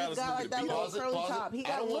head and Morales he's got movie like to that be? little Pause it, curly pause it. top. He I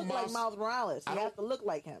gotta don't look want like Miles- Miles Morales. He I don't- has to look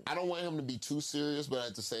like him. I don't want him to be too serious, but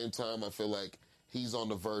at the same time, I feel like he's on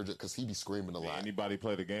the verge of, because he be screaming a lot. Anybody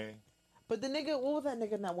play the game? But the nigga, what was that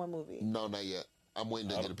nigga in that one movie? No, not yet. I'm waiting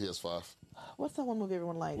to get a PS5. What's that one movie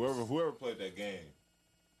everyone likes? Whoever played that game,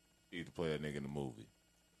 need to play that nigga in the movie.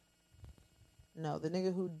 No, the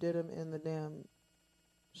nigga who did him in the damn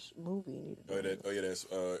movie needed. That's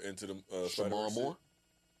into the Shamar Spider-Verse Moore?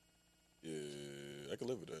 shit. Yeah, I can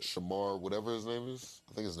live with that. Shamar, whatever his name is.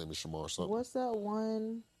 I think his name is Shamar something. What's that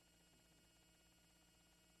one?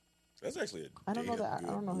 That's actually a I don't know damn that. I good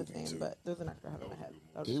don't know his movie, name, too. but there's an actor I have in my head.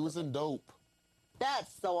 That He was in Dope.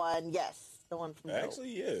 That's the one. Yes, the one from. Dope.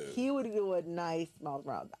 Actually, yeah. He would do a nice Miles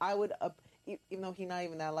Morales. I would, even though he's not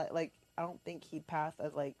even that like. I don't think he'd pass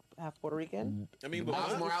as like half Puerto Rican. I mean, but Miles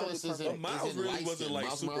Miles, Morales But isn't. Miles isn't really light-skinned. wasn't like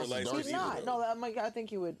Miles super Morales is light-skinned dark He's either, either. not. though. No, I think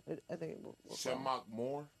he would. I think. Shamak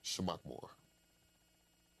Moore? Shamak Moore.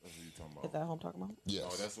 That's what you talking Is about. that who I'm talking about? Yes.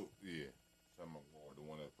 Oh, that's what, yeah. Shamak Moore, the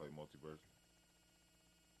one that played Multiverse.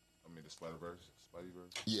 I mean, the Spideyverse.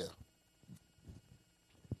 Yeah.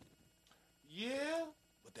 Yeah,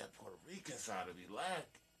 but that Puerto Rican side of me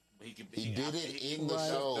lack. But he can be. He did it in the Right.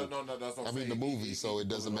 show. No, that's what I I'm mean, saying. the He- movie, he so can it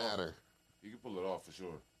doesn't pull off. matter. He can pull it off for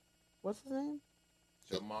sure. What's his name?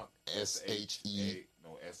 Shamak. S-H-E.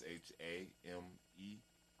 No, SHAMEIK.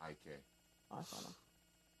 Oh, I saw him.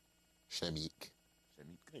 Shamik.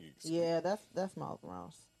 Shamik. Yeah, that's Miles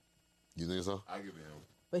Morales. You think so? I give it him.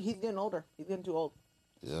 But he's getting older. He's getting too old.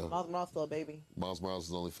 Yeah. Miles Morales still a baby. Miles Morales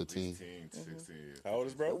is only 15. 15, 16 years. How old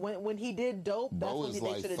is bro? When he did Dope, that's Bro when is they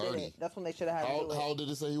like should have did 30. it. That's when they should have had him do it. How old did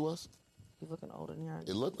it say he was? He's looking older than you.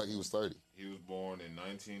 It looked like he was 30. He was born in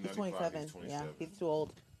 1995. He's 27. He's 27. Yeah, he's too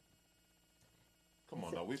old. Come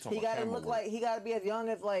on, now we talking He about gotta camera look work. like he gotta be as young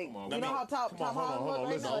as like Come on, you know how Tom Holland look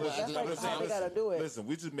right now. Like, that's like how they gotta do it. Listen,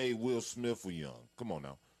 we just made Will Smith for young. Come on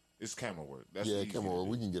now, it's camera work. That's Yeah, easy come to on,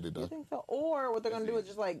 do. we can get it You done. think so? Or what they're gonna That's do is easy.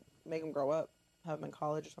 just like make him grow up, have him in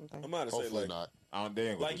college or something. I'm about to say Hopefully like. not. They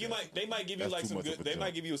ain't gonna Like do you that. they might give you That's like too some much good. of a They jump.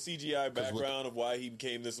 might give you a CGI background of why he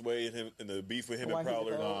became this way and the beef with him Why and he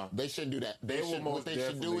Prowler. did that. They shouldn't do that. They will What most they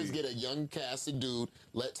should do is definitely- get a young casted dude,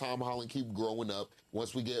 let Tom Holland keep growing up.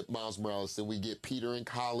 Once we get Miles Morales, then we get Peter in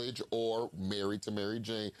college or married to Mary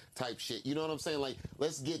Jane type shit. You know what I'm saying? Like,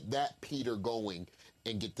 let's get that Peter going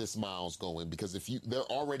and get this Miles going, because they're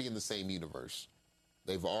already in the same universe.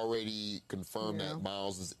 They've already confirmed that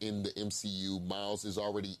Miles is in the MCU. Miles is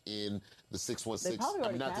already in the 616. They probably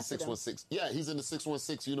already not the casted him. 616. Yeah, he's in the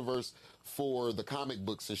 616 universe for the comic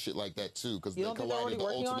books and shit like that too, because You they don't think they're collided the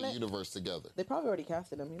already working on Ultimate it? Universe together. They probably already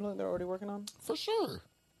casted him. You know what they're already working on? For sure.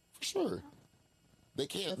 They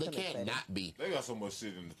can't. That's They can't exciting. not be. They got so much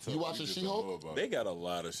shit in the tub. You We watching just She-Hulk? don't know about They it. got a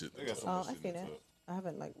lot of shit. They got so Oh, much I've shit seen in the it. tub. I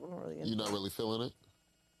haven't like I'm not really into You're not it. really feeling it.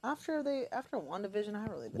 After WandaVision, I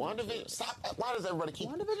haven't really been into WandaVision. it. Stop. Why does everybody keep?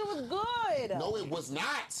 WandaVision was good. No, it was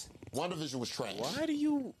not. WandaVision was trash. Why do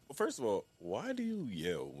you? First of all, why do you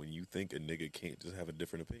yell when you think a nigga can't just have a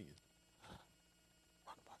different opinion?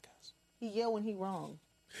 He yell when he wrong.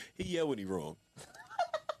 He yell when he wrong.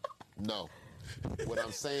 No. What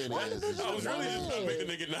I'm saying is, I was really just trying to make the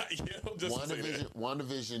Good. nigga not yell. Just to say that.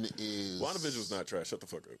 WandaVision is. WandaVision was not trash. Shut the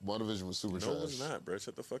fuck up. WandaVision was super No, trash. it was not, bro.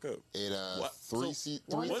 Shut the fuck up. It What? three So,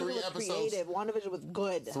 WandaVision three was episodes. creative. WandaVision was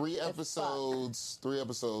good. Three as fuck. episodes. 3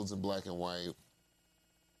 episodes in black and white.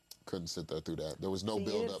 Couldn't sit there through that. There was no See, you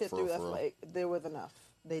build didn't up sit for through. real. That's like there was enough.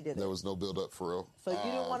 They did There it. was no build up for real. So you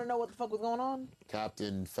didn't want to know what the fuck was going on?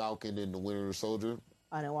 Captain Falcon and the Winter Soldier.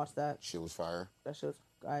 I didn't watch that. Shit was fire. That shit was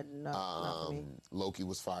not for me. Loki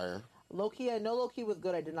was fire. Loki, I know Loki was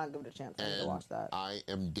good. I did not give it a chance. I need to And watch that. I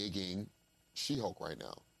am digging She-Hulk right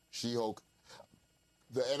now. She-Hulk.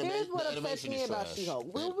 The Here's what upsets animation me is about trash.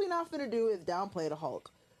 She-Hulk. What we not finna do is downplay the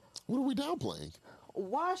Hulk. What are we downplaying?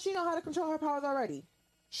 Why she know how to control her powers already?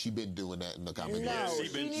 She been doing that in the comic No, books.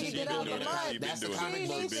 she needs to get out the doing that. mud. She been That's the doing comic that.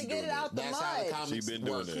 book. She Needs to been get doing it out that. the That's how the mud. comics She been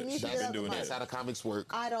doing work. that. She needs She to get been out the doing mud. That's that. how the comics work.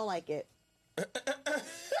 I don't like it. I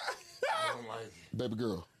don't like it. Baby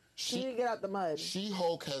girl. She need to get out the mud.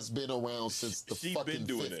 She-Hulk has been around since the She fucking been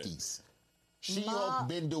doing that. 50s. She-Hulk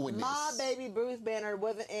been doing this. My baby Bruce Banner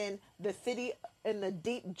wasn't in the city in the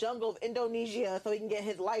deep jungle of Indonesia so he can get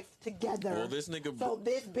his life together. Well, this nigga- So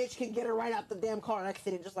this bitch can get her right out the damn car and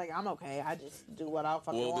accident. Just like I'm okay. I just do what I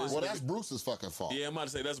fucking Well, want. this- Well, that's Bruce's fucking fault. Yeah, I'm about to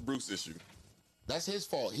say that's Bruce's issue. That's his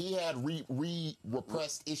fault. He had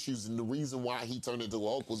repressed issues, and the reason why he turned into a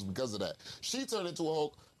Hulk was because of that. She turned into a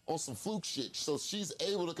Hulk on some fluke shit, so she's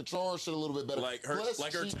able to control her shit a little bit better. Like her Plus, she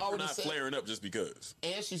temper already not said- flaring up just because.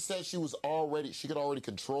 And she said she could already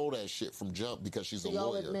control that shit from jump because she's a So y'all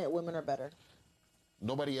lawyer. admit women are better.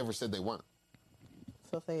 Nobody ever said they weren't.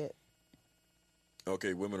 So say it.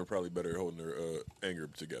 Okay, women are probably better at holding their anger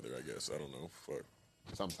together. I guess I don't know. Fuck.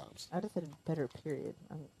 Sometimes. I just said better. Period.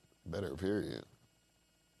 Better, period.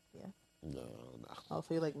 Yeah. No. Oh,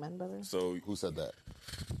 so you like men better? So Who said that?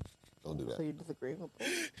 Don't do So that. you disagree with me?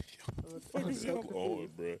 fuck is going on,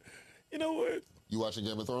 bro? You know what? You watching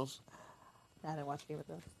Game of Thrones? I didn't watch Game of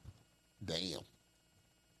Thrones. Damn.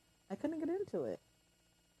 I couldn't get into it.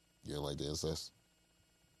 You didn't like the incest?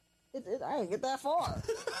 I didn't get that far.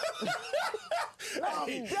 No, I'm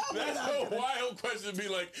definitely That's not a gonna- wild question to be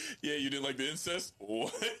like, yeah, you didn't like the incest?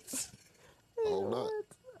 What? Oh, not. What?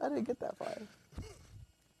 I didn't get that far.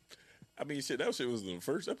 I mean, shit, that shit was in the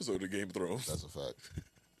first episode of Game of Thrones. That's a fact.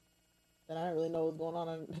 Then I didn't really know what was going on,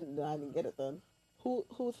 and I didn't get it then. Who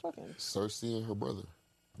was fucking? Cersei and her brother,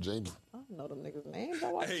 Jamie. I don't know them niggas' names.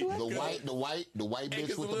 I watched Hey, two The episodes. white Hey, bitch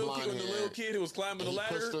because with the blonde when the little hair. kid who was climbing the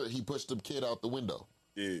ladder. He pushed the kid out the window.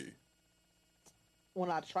 Yeah. When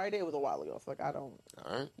I tried it, it was a while ago. So like I don't.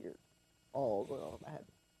 All right. You're all going on in my head.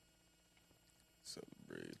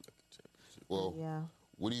 Celebrate like a championship. Well, Yeah.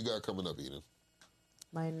 what do you got coming up, Eden?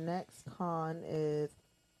 My next con is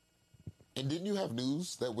And didn't you have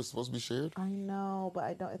news that was supposed to be shared? I know, but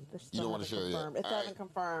I don't. It's You don't wanna share it yet? confirmed. It All right. hasn't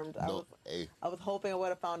confirmed. No. Hey, I was hoping I would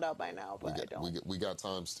have found out by now, but I don't. we got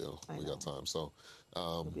time still. I We got know. time. So,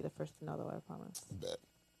 You'll be the first to know, though. I promise. bet.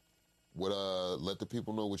 What? Let the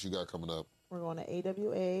people know what you got coming up. We're going to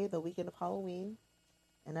AWA the weekend of Halloween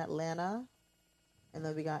in Atlanta. And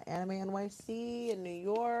then we got Anime NYC in New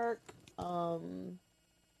York.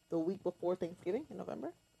 the week before Thanksgiving in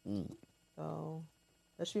November. So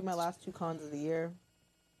that should be my last 2 cons of the year.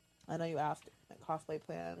 I know you asked my cosplay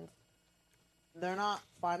plans. They're not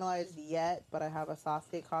finalized yet, but I have a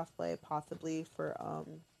Sasuke cosplay possibly for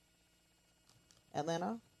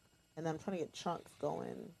Atlanta, and then I'm trying to get Trunks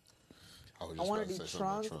going. I want to do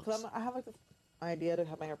Trunks because I have like this idea to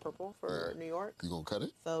have my hair purple for New York. You gonna cut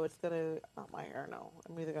it? So it's gonna not my hair. No,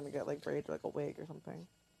 I'm either gonna get like braids or like a wig or something.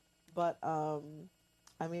 But I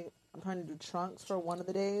mean, I'm trying to do Trunks for one of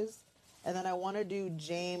the days, and then I want to do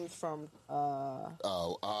James from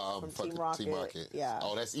Team Rocket. Team Rocket. Yeah.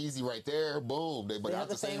 Oh, that's easy right there. Boom. They They got have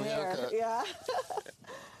the same haircut. Yeah.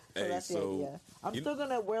 Hey, that's the idea. I'm still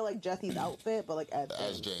gonna wear like Jesse's outfit, but like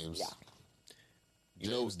As James. Yeah.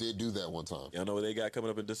 James did do that one time. Y'all know what they got coming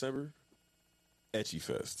up in December? Etchy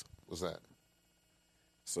Fest. What's that?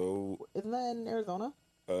 So, Isn't that in Arizona?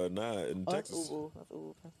 nah, in Texas. That's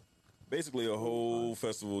Uwu. Basically, a whole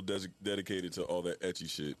festival dedicated to all that etchy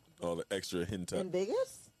shit, all the extra hentai. In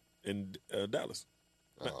Vegas? In Dallas.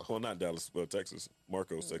 Well, not Dallas, but Texas.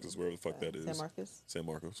 Marcos, Texas, wherever the fuck that is. San Marcos. San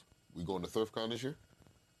Marcos. We going to ThriftCon this year?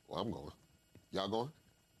 Well, I'm going. Y'all going?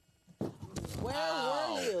 Where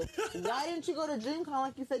were you? Why didn't you go to DreamCon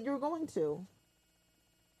like you said you were going to?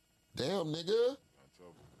 Damn, nigga.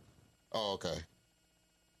 Oh, okay.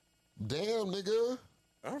 Damn, nigga.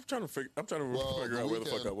 I'm trying to figure out where the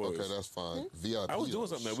fuck I was. Okay, that's fine. VIP. I was doing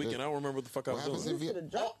something that weekend. I don't remember what the fuck I was doing.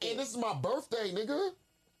 And this is my birthday, nigga.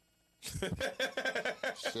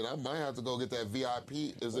 Shit, I might have to go get that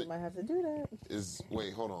VIP. We might have to do that.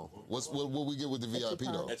 Wait, hold on. What we get with the VIP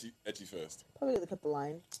though? Etchy Fest. Probably to cut the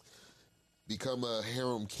line. Become a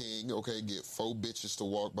harem king. Okay, get 4 bitches to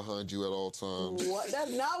walk behind you at all times. What?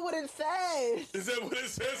 That's not what it says. Is that what it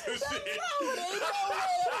says? That's not what it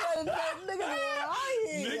says. Niggas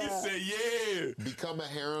lying. Niggas say yeah. Become a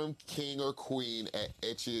harem king or queen at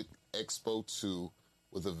Etchy Expo 2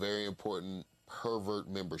 with a very important pervert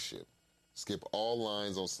membership. Skip all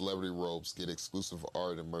lines on celebrity ropes. Get exclusive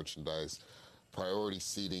art and merchandise. Priority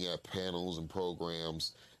seating at panels and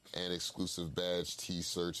programs. And exclusive badge,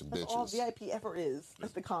 T-shirts, and bitches. That's all VIP ever is.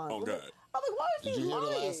 That's the con. Oh, God. I'm like, why is Did he you hear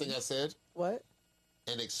lying? the last thing I said? What?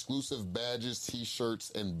 And exclusive badges, T-shirts,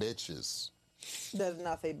 and bitches. Does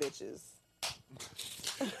not say bitches.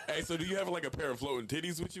 Hey, so do you have like a pair of floating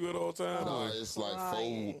titties with you at all times? No, it's like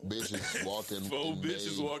 4 bitches walking. 4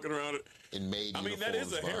 bitches walking around. In maid I mean, that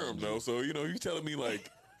is a harem, though. So, you know, you telling me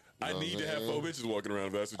like, I need to have 4 bitches walking around.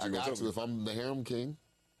 If that's what I you want got to to if I'm the harem king.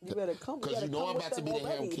 You better come. Because you know I'm about to be the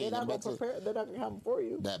harem king. They're not going to prepare. They're not going to come for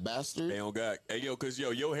you. That bastard. They don't got. Hey, yo, because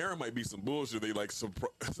your harem might be some bullshit. They like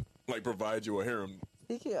like provide you a harem.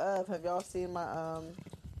 Speaking of, have y'all seen my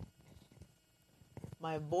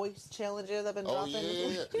my voice challenges I've been dropping?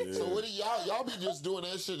 Yeah. So what do y'all be just doing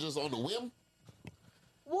that shit just on the whim?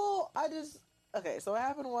 Well, okay. So what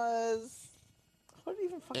happened was, how did you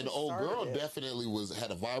even fucking And the old start girl it? definitely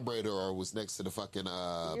had a vibrator or was next to the fucking.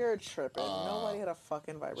 You're tripping. Nobody had a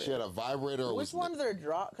fucking vibrator. She had a vibrator. Or Which ones are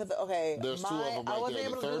dropped? Because okay, There's 2 of them I right wasn't there.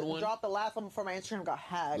 able The third to one? drop the last one before my Instagram got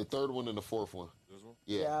hacked. The 3rd one and the 4th one. This one?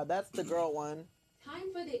 Yeah. That's the girl one.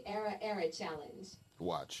 Time for the Era challenge.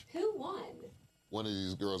 Watch. Who won? One of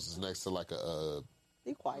these girls is next to like a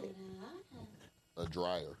Be quiet.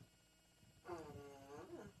 dryer.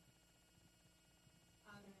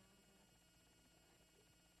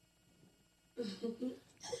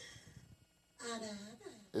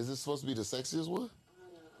 Is this supposed to be the sexiest one?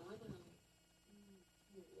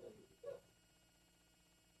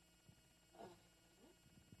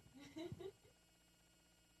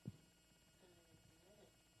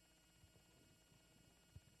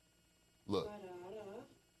 Look.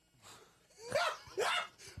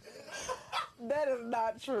 That is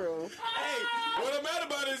not true. Hey, what I'm mad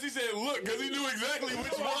about is he said, look, because he knew exactly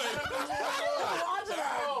which one.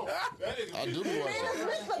 I do be watching.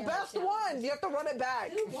 This is the best one. You have to run it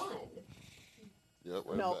back. Who won? Yep,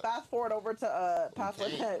 right No, back. fast forward over to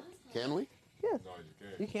password head. Can we? Yes. No, you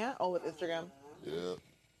can't. You can't? Oh, with Instagram. Yeah.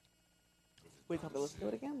 We have to listen to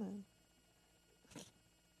it again then.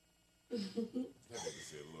 That nigga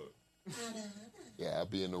said, look. Yeah,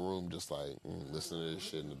 I'd be in the room just like listening to this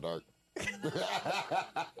shit in the dark.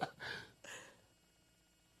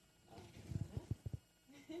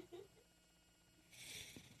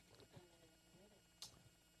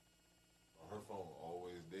 Her phone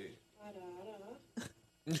always dead.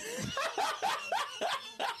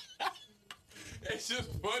 It's just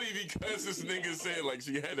funny because this nigga said like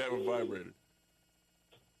she had to have a vibrator.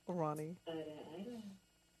 Ronnie.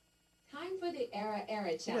 Time for the Era You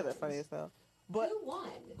know challenge. that's funny as hell. But Who won?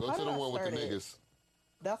 Go How to did the I one with the start it? niggas.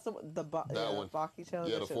 That's the That one. Baki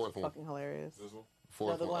challenge. Yeah, That the shit was 4th one. fucking hilarious. This one?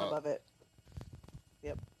 Fourth the one up. above it.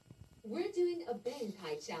 Yep. We're doing a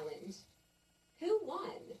Bankai challenge. Who won?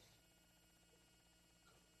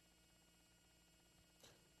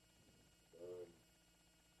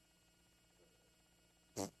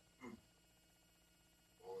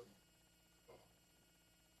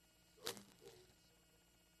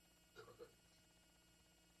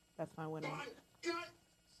 That's my winner.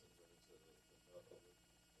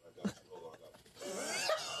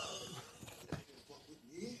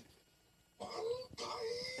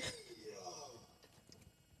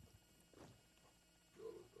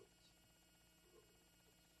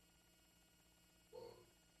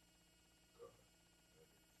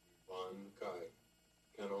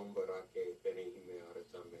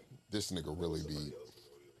 This nigga really be.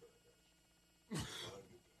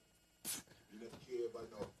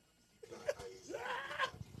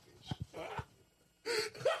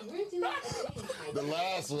 We're doing a Bankai The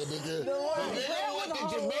last one, nigga. The one The that with was the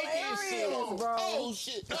Jamaican shit. hilarious, bro. Oh,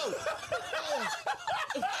 shit. Oh.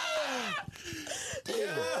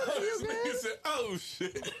 Damn. This nigga said, "Oh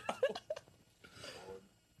shit."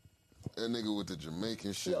 That nigga with the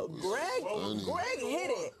Jamaican shit. Yo, was Greg funny.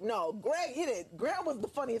 hit it. No, Greg hit it. Greg was the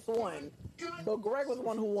funniest one. But Greg was the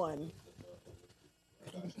one who won.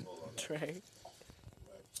 Trey.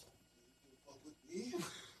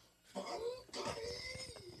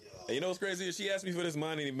 And you know what's crazy? Is she asked me for this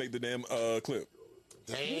money to make the damn clip.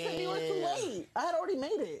 You said you were too late. I had already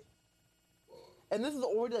made it. And this is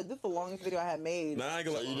the longest video I had made. Nah, I ain't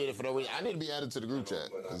gonna So you did it for no reason. I need to be added to the group chat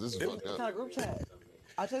because this is fucked It's up. not a group chat.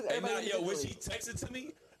 I text Hey, everybody. nah, yo, when she individually. texted to me,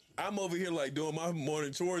 I'm over here like doing my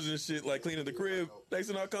morning chores and shit, like cleaning the crib. Next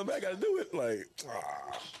thing I come back, I gotta do it. Like,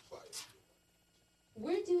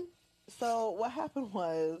 We're doing. So what happened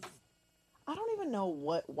was, I don't even know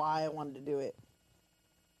why I wanted to do it.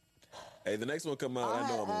 hey, the next one come out, I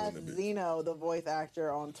know I I'm gonna asked win the bitch. Zeno, the voice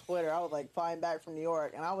actor, on Twitter. I was like flying back from New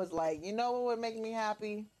York, and I was like, you know what would make me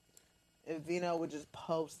happy? If Zeno would just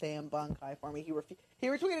post Sam Bunkai for me. He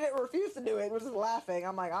retweeted it, refused to do it, was just laughing.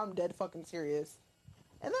 I'm like, I'm dead fucking serious.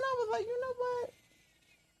 And then I was like, you know what?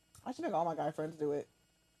 I should make all my guy friends do it.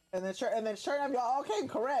 And then sure enough, y'all all came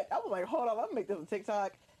correct. I was like, hold on, let me make this a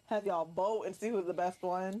TikTok, have y'all vote and see who's the best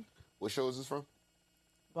one. What show is this from?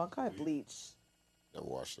 Bunkai Bleach. Never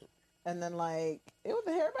watched it. And then like it was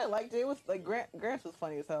everybody liked it. It was like Grant's was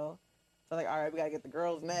funny as hell. So like, all right, we gotta get the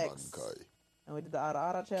girls next. Bunkai. And we did the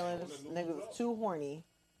Ada challenge. Niggas was too horny.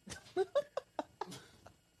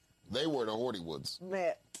 They were the Horty Woods.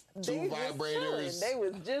 Man, Two they was vibrators. just chilling. They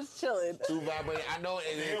was just chilling. Two vibrators. I know.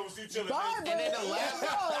 And then, Vibrators. and then the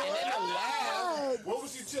laugh. What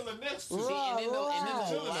was she chilling next to? And then the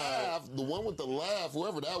Chilling laugh. The one with the laugh,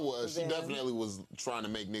 whoever that was, she Then- definitely was trying to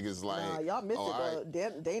make niggas like. Nah, y'all missed oh, it, all though.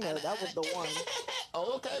 right. Dana, that was the one.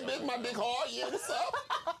 Oh, okay, bitch, my dick hard. Yeah, what's up?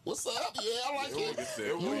 What's up? Yeah, I like Nigga it. said,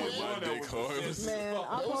 You "Win win. my dick hard." Man,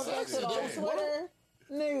 I It was posted that shit on sexy, though. Twitter.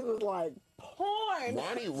 Niggas was like, porn.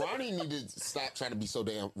 Ronnie needed to stop trying to be so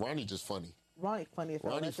damn. Ronnie just funny. Ronnie funny as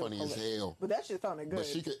hell. Ronnie That shit was funny as hilarious. hell. But that shit sounded good. But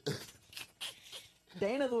she could.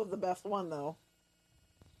 Dana's was the best one, though.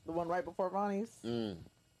 The one right before Ronnie's.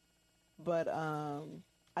 But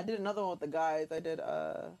I did another one with the guys.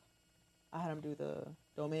 I had them do the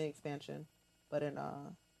domain expansion, but in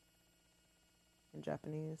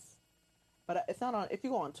Japanese. But it's not on. If you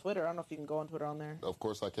go on Twitter, I don't know if you can go on Twitter on there. Of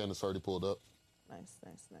course I can. It's already pulled up. Nice.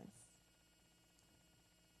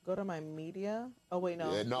 Go to my media. Oh wait,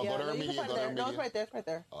 no. Yeah, no, go to her you can media, find go to there. her No, it's media. right there. It's right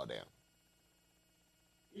there. Oh damn.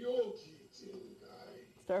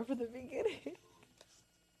 Start from the beginning.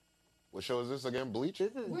 What show is this again? Bleach.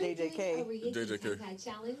 This is We're doing a JJK. Ryuki JJK. Bankai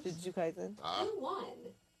challenge. Jujutsu Kaisen. Who won?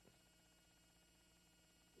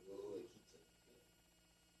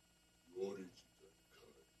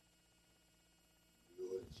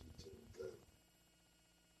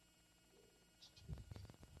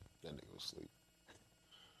 That nigga was asleep.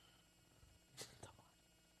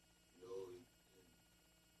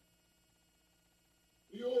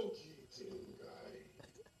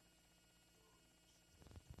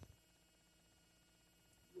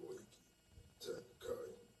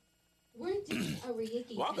 We're doing a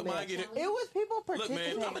Ryuki Well, come on, Bankai get it. challenge. It was people Look,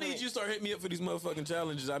 participating. man, I'm gonna need you to start hitting me up for these motherfucking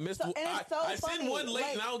challenges. I missed. So- and it's so I send funny, one late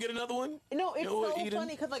like- and I don't get another one. No, it's You know what, so Eden?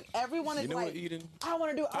 funny because like everyone is You know like, what, Eden? I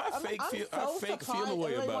want to do it. I I'm fake so feel surprised a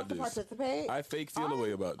way everybody about wants to this. participate. I fake feel a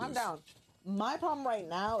way about this. I'm down. My problem right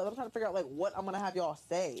now is I'm trying to figure out like what I'm gonna have y'all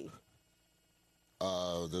say.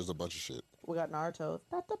 There's a bunch of shit. We got Naruto.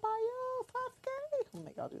 That's about you, Sasuke. I'll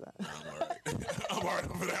make y'all do that. I'm alright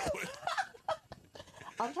over that one.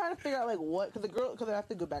 I'm trying to figure out like what because I have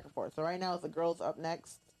to go back and forth. So right now it's the girls up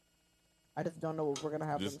next, I just don't know what we're gonna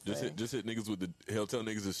have Just them say. hit niggas with the hell. Tell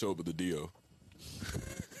niggas to show up with the Dio.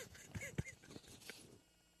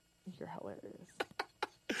 You're hilarious.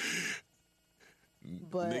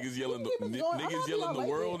 But Niggas yelling we'll keep it going. I'm niggas happy yelling y'all the like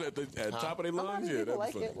world it. at the top of their I'm lungs. happy Yeah, people that'd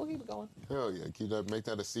like be it. funny. We'll keep it going. Hell yeah, keep that. Make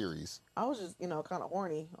that a series. I was just, kind of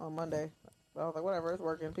horny on Monday. I was like, whatever, it's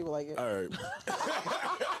working. People like it. All right.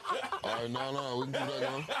 All right, no, we can keep that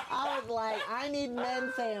going. I was like, I need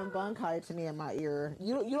men saying bunkai to me in my ear.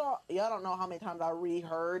 Y'all don't know how many times I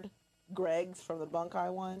reheard Greg's from the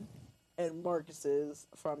bunkai one and Marcus's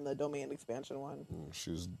from the domain expansion one.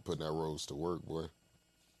 She was putting that rose to work, boy.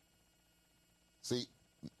 See,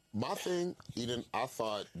 my thing, Eden, I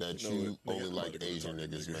thought that you only like Asian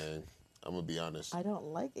niggas, man. I'm gonna be honest. I don't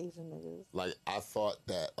like Asian niggas. Like, I thought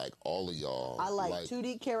that, like, all of y'all. I like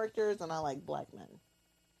 2D characters and I like black men.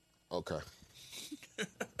 Okay.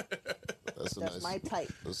 That's my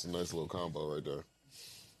type. That's a nice little combo right there.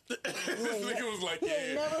 This nigga was like, He ain't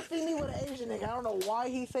yeah. never seen me with an Asian nigga. I don't know why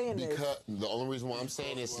he's saying this. Because the only reason why I'm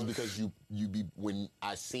saying this is because you be when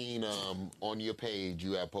I seen on your page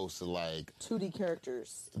you had posted like 2D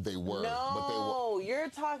characters. they were, No, but they were you're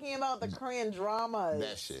talking about the Korean dramas.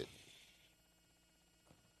 that shit.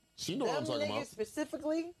 She know Them what I'm talking niggas about.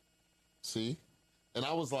 specifically. See, and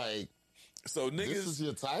I was like, So niggas, this is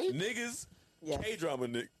your type, niggas, Yes. K-drama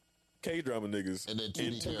niggas, and then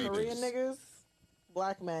 2D characters. Korean niggas,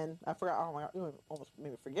 black men. I forgot. Oh my god, you almost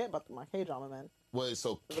made me forget about my K drama men. Wait,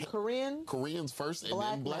 so The Korean, Koreans first and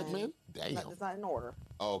black then black men? Damn. It's not in order.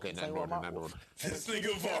 Oh, okay, not Say in what order, my- not in order. This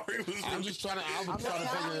nigga Vari was I'm really just trying to. I'm I'm trying to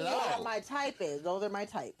just figure telling it you what out. my type is. Those are my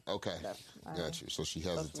type. Okay, That's- got you. So she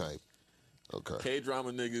has a type. Okay,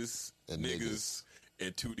 K-drama niggas, And niggas,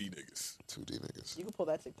 and 2D niggas. 2D niggas. You can pull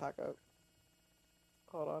that TikTok up.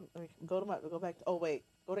 Hold on. Let me go back to. Oh wait,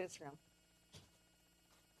 go to Instagram.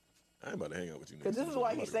 I ain't about to hang out with you niggas. Because this is I'm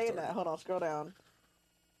why about he's to go saying talk. that. Hold on, scroll down.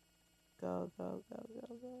 Go.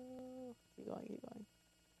 Keep going.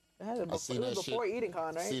 It had it I seen before, that before shit. Eating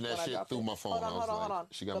Con, right? Seen that When I shit dropped through it. my phone. Hold I on, was hold like, on.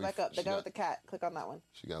 she got Go me- back up. The she guy got- with the cat. Click on that one.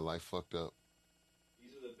 She got life fucked up.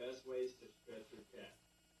 These are the best ways to stretch your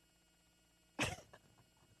cat.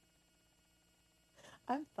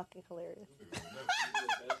 I'm fucking hilarious. These are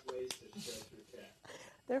the best ways to stretch your cat.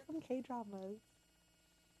 They're from K dramas.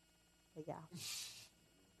 Yeah.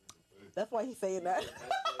 That's why he's saying that. Best ways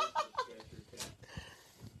to stretch your cat.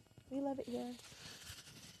 We love it here.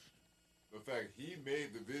 The fact he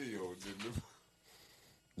made the video didn't.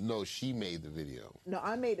 No, she made the video. No,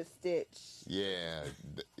 I made a stitch. Yeah,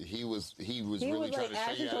 he was He really was trying like to show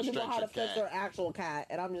actually you how to showing people stretch how your to fix cat. their actual cat,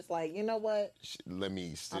 and I'm just like, you know what? Let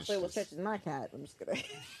me I'll stitch play with this. stretches my cat. I'm just kidding.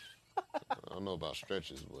 I don't know about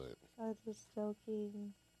stretches, but I'm just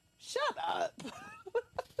joking. Shut up.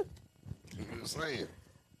 I'm just saying.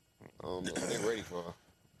 I don't know. I ain't ready for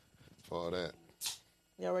all that.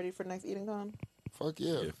 Y'all ready for next Eating Con? Fuck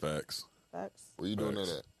yeah. Yeah, facts. Facts. Where you doing that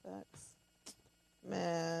Facts. at? Facts.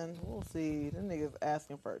 Man, we'll see. Them niggas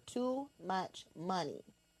asking for too much money.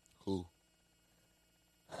 Who?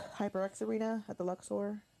 HyperX Arena at the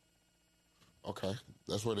Luxor. Okay,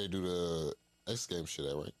 that's where they do the X Games shit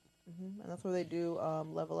at, right? And that's where they do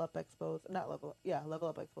Level Up Expos. Not Level Up. Yeah, Level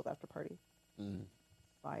Up Expos after party. Mm.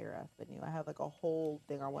 Fire ass venue. I have like a whole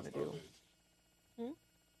thing I want to do. Starbase?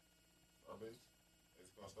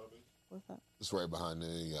 It's called Starbase? What's that? It's right behind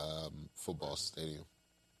the football stadium,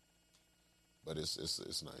 but it's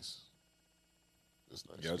nice. It's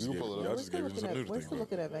nice. Y'all just You can gave- pull it y'all up. just gave him something new to We're think still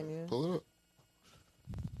about. looking at venues. Pull it up.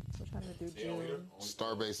 We're trying to do Stay over here. June.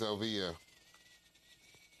 Starbase LV. Yeah.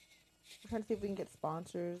 We're trying to see if we can get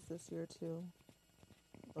sponsors this year too,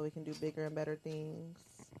 so we can do bigger and better things.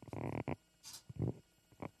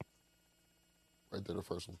 Right there, the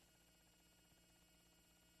first one.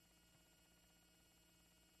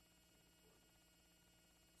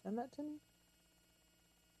 Send that to me.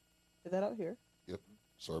 Is that out here? Yep.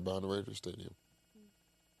 So right behind the Raiders Stadium.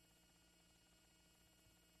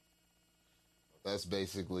 That's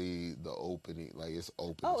basically the opening. Like it's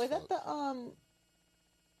open. Oh, as is that fuck. the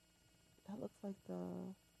That looks like the.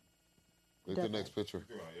 Look at the that- next picture.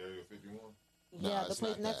 You on Area 51? Nah, Yeah, the it's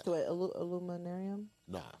place not next that. to it, Illuminarium.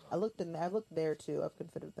 Nah. I looked there too. I've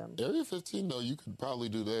considered them. Area 15, though, you could probably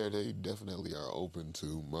do there. They definitely are open to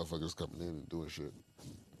motherfuckers coming in and doing shit.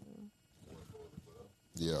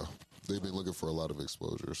 Yeah. They've been looking for a lot of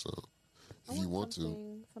exposure, so I if you want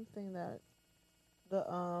to. something that the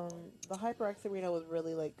HyperX Arena was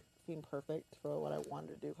really like seemed perfect for what I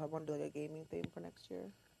wanted to do. I wanted to do like a gaming theme for next year.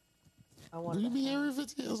 I What wanted do you to mean have- Area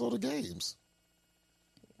 15 has all the games?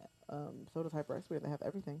 So does HyperX Arena. They have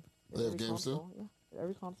everything. They have Every games too? console, yeah,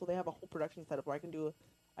 every console they have a whole production setup where I can do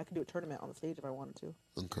I could do a tournament on the stage if I wanted to.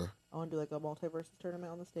 Okay. I want to do like a multiverses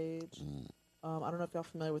tournament on the stage. Mm. I don't know if y'all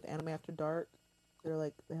familiar with Anime After Dark. They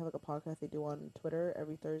have like a podcast they do on Twitter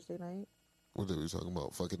every Thursday night. What are we talking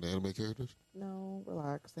about? Fucking anime characters? No,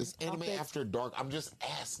 relax. It's Anime After Dark. I'm just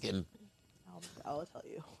asking. I'll tell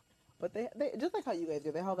you. But they just like how you guys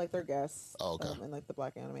do. They have like their guests. Oh, okay. And like the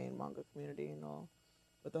Black anime and manga community and all.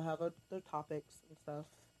 But they'll have their topics and stuff.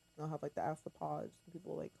 They'll have like the Ask the Pods. And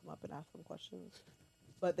people like come up and ask them questions.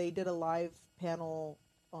 But they did a live panel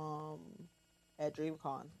at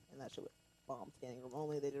DreamCon, and that shit was bomb. Standing room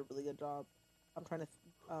only. They did a really good job. I'm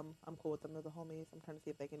cool with them as the homies. I'm trying to see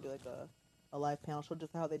if they can do like a live panel show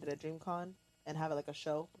just how they did at DreamCon and have it like a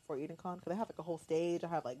show before EdenCon. Because they have like a whole stage. I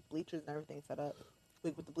have like bleachers and everything set up.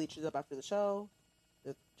 We put the bleachers up after the show.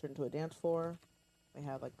 They turn into a dance floor. They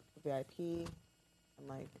have like VIP and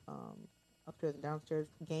like upstairs and downstairs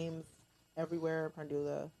games everywhere. I'm trying to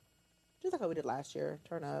do just like how we did last year.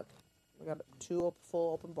 Turn up. We got 2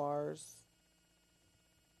 full open bars.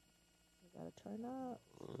 We gotta turn up.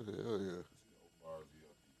 Oh, hell yeah.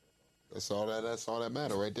 That's all that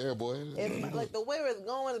matter right there, boy. It's like the way it's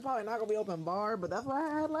going, it's probably not gonna be open bar, but that's what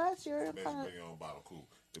I had last year. Bring your own bottle, cool.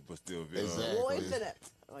 But still, Exactly. Well, it's in it.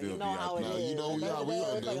 Well, you know how it No, is. you know we are. We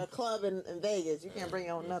gonna It's like do. a club in Vegas. You can't bring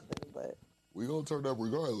your own nothing, but We gonna turn up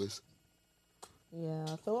regardless. yeah.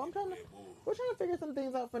 So we're trying to figure some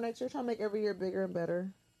things out for next year. Trying to make every year bigger and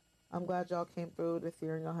better. I'm glad y'all came through this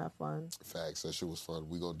year and y'all have fun. Facts. That shit was fun.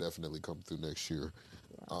 We gonna definitely come through next year.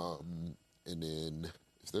 Yeah. And then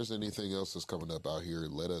if there's anything else that's coming up out here,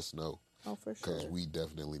 let us know. Oh, for sure. Because we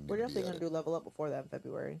definitely need We're to definitely be gonna at do it. Level Up before that in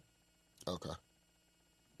February. Okay.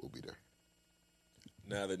 We'll be there.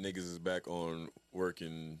 Now that niggas is back on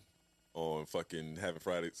working on fucking having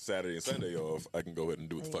Friday, Saturday, and Sunday off, I can go ahead and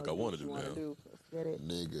do what the fuck I want to do now. Let's get it.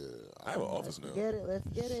 Nigga. I have an office now. Get it. Let's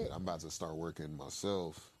get it. Shit, I'm about to start working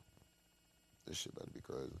myself. This shit about to be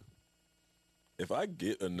crazy. If I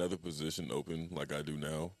get another position open like I do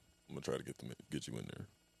now, I'm gonna try to get you in there,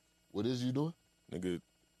 What is you doing? nigga.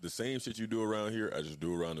 The same shit you do around here, I just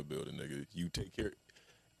do around the building, nigga. You take care.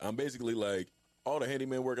 I'm basically like all the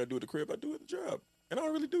handyman work I do at the crib, I do at the job, and I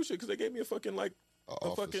don't really do shit because they gave me a fucking like a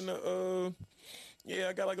office. fucking yeah,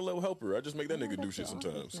 I got like a little helper. I just make that nigga do shit Now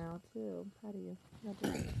sometimes. too. I'm proud of you.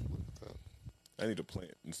 I need to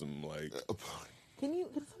plant in some like. Can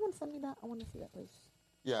someone send me that? I want to see that place.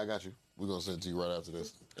 Yeah, I got you. We're gonna send it to you right after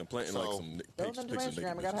this. I'm planting So- like some Don't send to my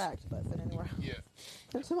Instagram. I got hacked, but send anywhere. Yeah.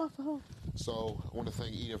 Send to my phone. So I want to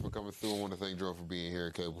thank Eden for coming through. I want to thank Joe for being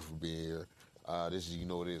here, Cable for being here. This is You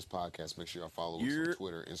Know What It Is podcast. Make sure y'all follow us on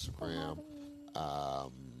Twitter, Instagram,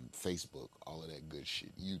 Facebook, all of that good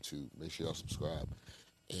shit. YouTube. Make sure y'all subscribe.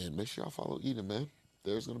 And make sure y'all follow Eden, man.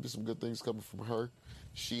 There's going to be some good things coming from her.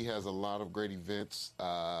 She has a lot of great events.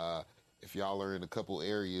 If y'all are in a couple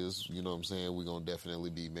areas, you know what I'm saying, we're going to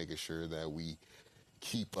definitely be making sure that we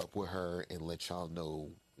keep up with her and let y'all know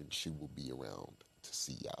when she will be around to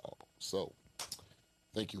see y'all. So,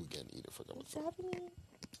 thank you again, Eden, for coming through.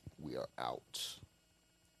 We are out.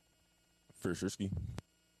 For sure, ski.